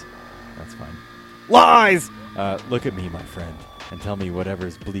less. That's fine. Lies! Look at me, my friend, and tell me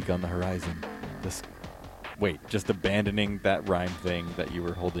whatever's bleak on the horizon. Wait, just abandoning that rhyme thing that you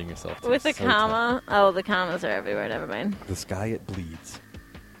were holding yourself to. With a So comma. Oh, the commas are everywhere. Never mind. tough. The sky it bleeds.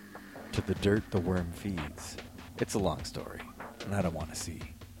 To the dirt the worm feeds. It's a long story, and I don't want to see.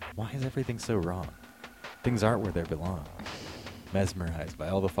 Why is everything so wrong? Things aren't where they belong. Mesmerized by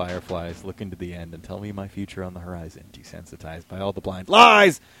all the fireflies, look into the end and tell me my future on the horizon. Desensitized by all the blind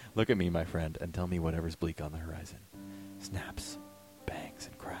lies! Look at me, my friend, and tell me whatever's bleak on the horizon. Snaps, bangs,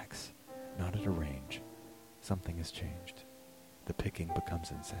 and cracks. Not at a range. Something has changed. The picking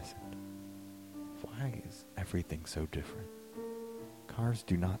becomes incessant. Why is everything so different? Cars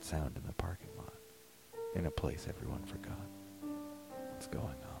do not sound in the parking lot. In a place everyone forgot. What's going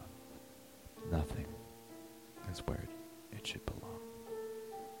on? Nothing is where it should belong.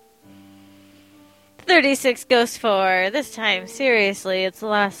 36 Ghost 4. This time, seriously, it's the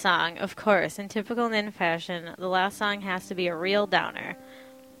last song. Of course, in typical Nin fashion, the last song has to be a real downer.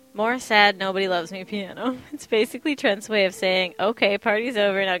 More sad, nobody loves me piano. It's basically Trent's way of saying, okay, party's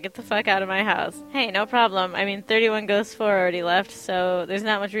over, now get the fuck out of my house. Hey, no problem. I mean, 31 Ghost 4 already left, so there's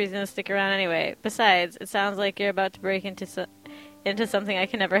not much reason to stick around anyway. Besides, it sounds like you're about to break into something I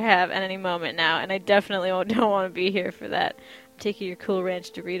can never have at any moment now, and I definitely don't want to be here for that. I'm taking your Cool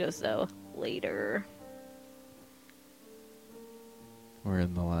Ranch Doritos, though. Later. We're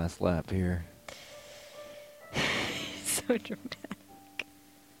in the last lap here. So dramatic.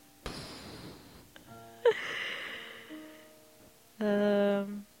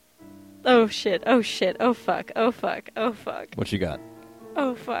 Oh shit, oh shit, oh fuck, oh fuck, oh fuck, What you got?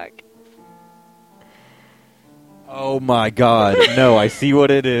 oh fuck. Oh my god. No, I see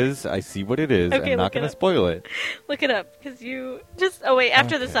what it is. Okay, I'm not look it going to up. spoil it. Look it up, because you just... Oh wait,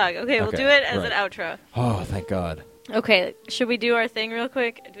 after the Okay. song. Okay, we'll Okay, do it as right. an outro. Oh, thank god. Okay, should we do our thing real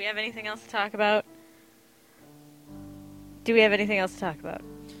quick? Do we have anything else to talk about?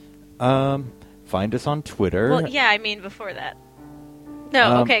 Find us on Twitter. Well, yeah, I mean before that.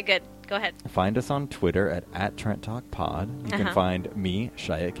 No, okay, good. Go ahead. Find us on Twitter at Trent Talk Pod. You can Uh-huh. find me,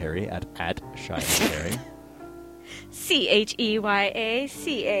 Shia Carey, at Shia Carey. CHEYACARY.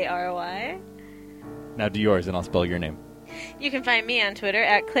 Now do yours, and I'll spell your name. You can find me on Twitter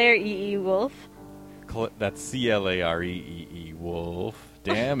at Claire E.E. Wolf. That's CLAREEE Wolf.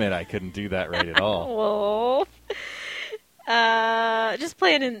 Damn it, I couldn't do that right at all. Wolf. Just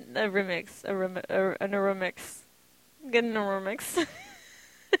playing in a remix. A remix. Getting a remix.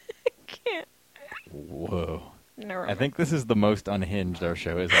 Can't. Whoa. No. I think this is the most unhinged our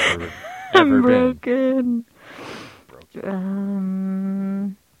show has ever I'm been. broken.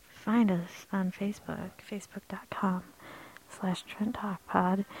 Find us on Facebook,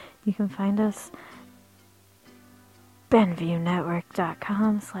 facebook.com/TrentTalkPod. You can find us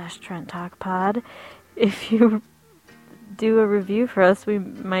BenviewNetwork.com/TrentTalkPod. If you do a review for us, we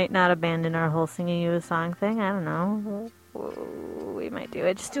might not abandon our whole singing you a song thing. I don't know. We might do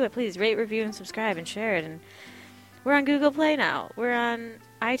it. Just do it, please. Rate, review, and subscribe, and share it. And we're on Google Play now. We're on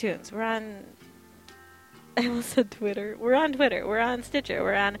iTunes. We're on... I almost said Twitter. We're on Twitter. We're on Stitcher.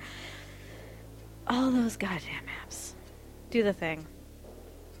 We're on all those goddamn apps. Do the thing.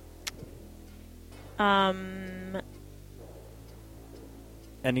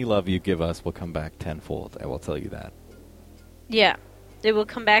 Any love you give us will come back tenfold. I will tell you that. Yeah. It will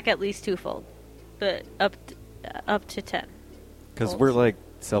come back at least twofold. But up to 10. Because we're like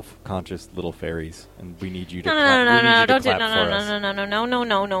self-conscious little fairies, and we need you to No, clap. no, we need no, you to don't do clap no, for no, us.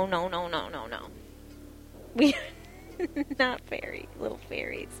 no. We not little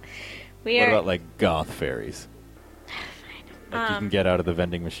fairies. We What are about like goth fairies? fine. Like you can get out of the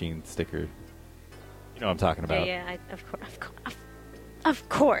vending machine sticker. You know what I'm talking about. Yeah, of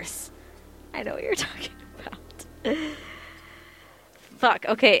course. I know what you're talking about. Fuck,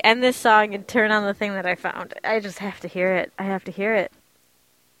 okay, end this song and turn on the thing that I found. I just have to hear it. I have to hear it.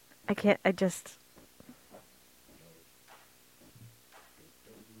 I can't, I just...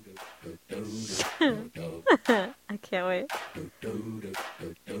 I can't wait.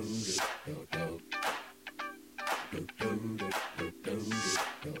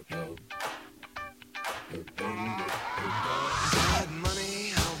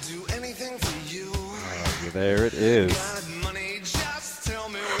 Money, I'll do anything for you. There it is. Got money, just tell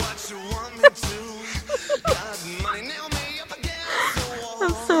me what you want me to. Got money, nail me up against the wall.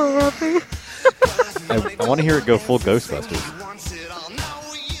 I'm so happy. I want to hear it go full Ghostbusters. You want it all,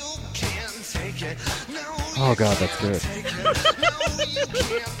 no, you can't take it. No, Oh god, that's good. no, you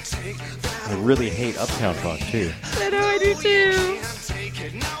can't take that. I really hate Uptown Funk too. I know I do too. Can't take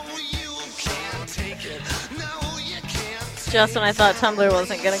it. No, you can't take it. No, you can't. Just when I thought Tumblr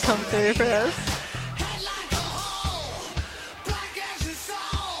wasn't gonna come through for us. Head like a hole, black as your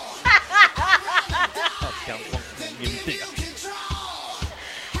soul. Control.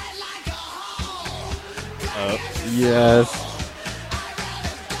 Head like a hole. Yes.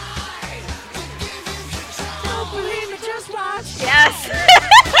 Don't believe me, just watch. Yes!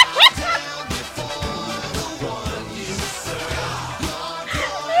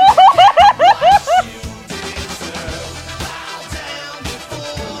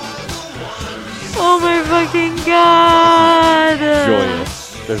 Oh my fucking god!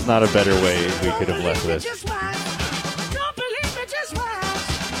 Joyous. There's not a better way we could have left this. Just watch. Don't believe me, just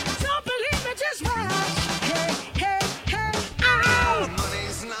watch. Don't believe me, just watch. Hey, hey, hey, ow!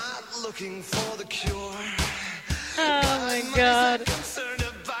 Money's not looking for the cure. Oh my god. Concerned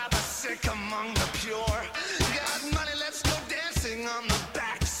about the sick among the pure. Got money, let's go dancing on the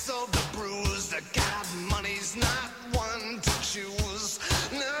backs of the bruised. Got money's not one to choose.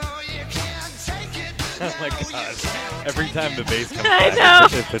 No, you can't take it. Oh my god. Every time the bass comes I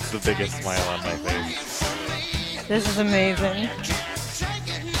back, know. it puts the biggest smile on my face. This is amazing.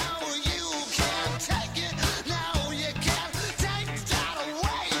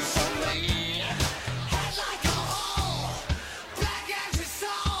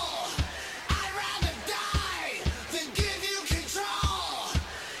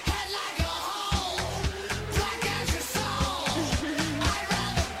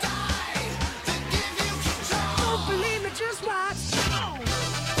 Just watch.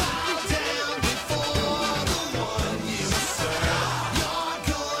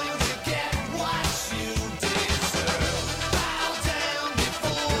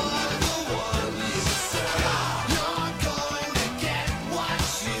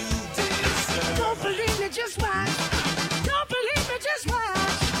 Don't believe me, just watch. Don't believe me, just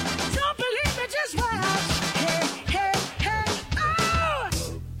watch. Don't believe me, just watch. Hey, hey, hey,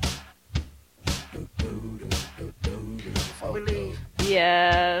 oh! Believe.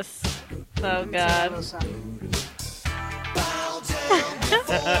 Yes. Oh god. Oh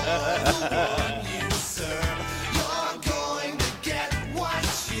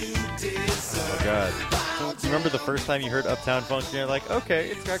my god. So, remember the first time you heard Uptown Funk and you're like, okay,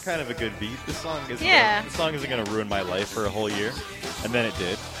 it's got kind of a good beat. This song isn't going to ruin my life for a whole year. And then it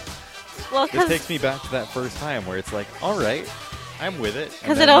did. Well, This takes me back to that first time where it's like, alright, I'm with it.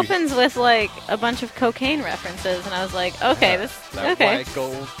 because it opens with like a bunch of cocaine references, and I was like, okay, that okay. white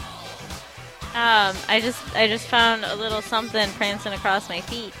gold. I just found a little something prancing across my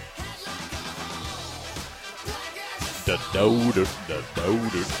feet.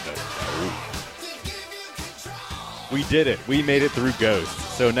 We did it. We made it through Ghost.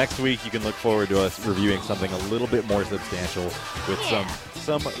 So next week you can look forward to us reviewing something a little bit more substantial with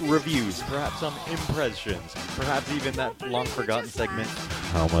some reviews, perhaps some impressions, perhaps even that long forgotten segment.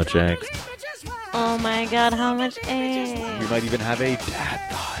 How much angst? Oh my god, how much angst. We might even have a dad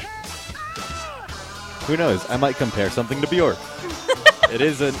thought. Who knows? I might compare something to Bjork. It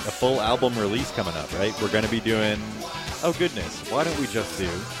is a full album release coming up, right? We're going to be doing... Oh, goodness. Why don't we just do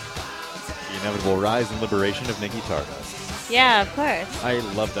The Inevitable Rise and Liberation of Nikki Stardust? Yeah, of course. I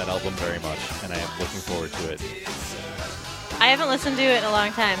love that album very much, and I am looking forward to it. I haven't listened to it in a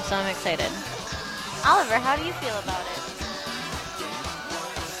long time, so I'm excited. Oliver, how do you feel about it?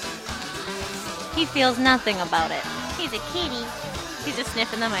 He feels nothing about it. He's a kitty. He's just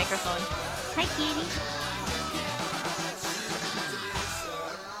sniffing the microphone. Hi, kitty.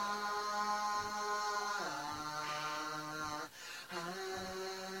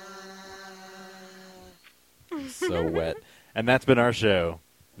 So wet. And that's been our show.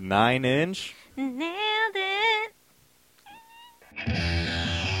 9 Inch. Nailed it.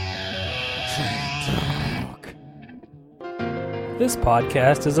 Train Talk. This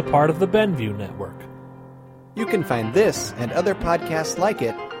podcast is a part of the Benview Network. You can find this and other podcasts like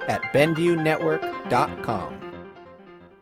it at BenviewNetwork.com.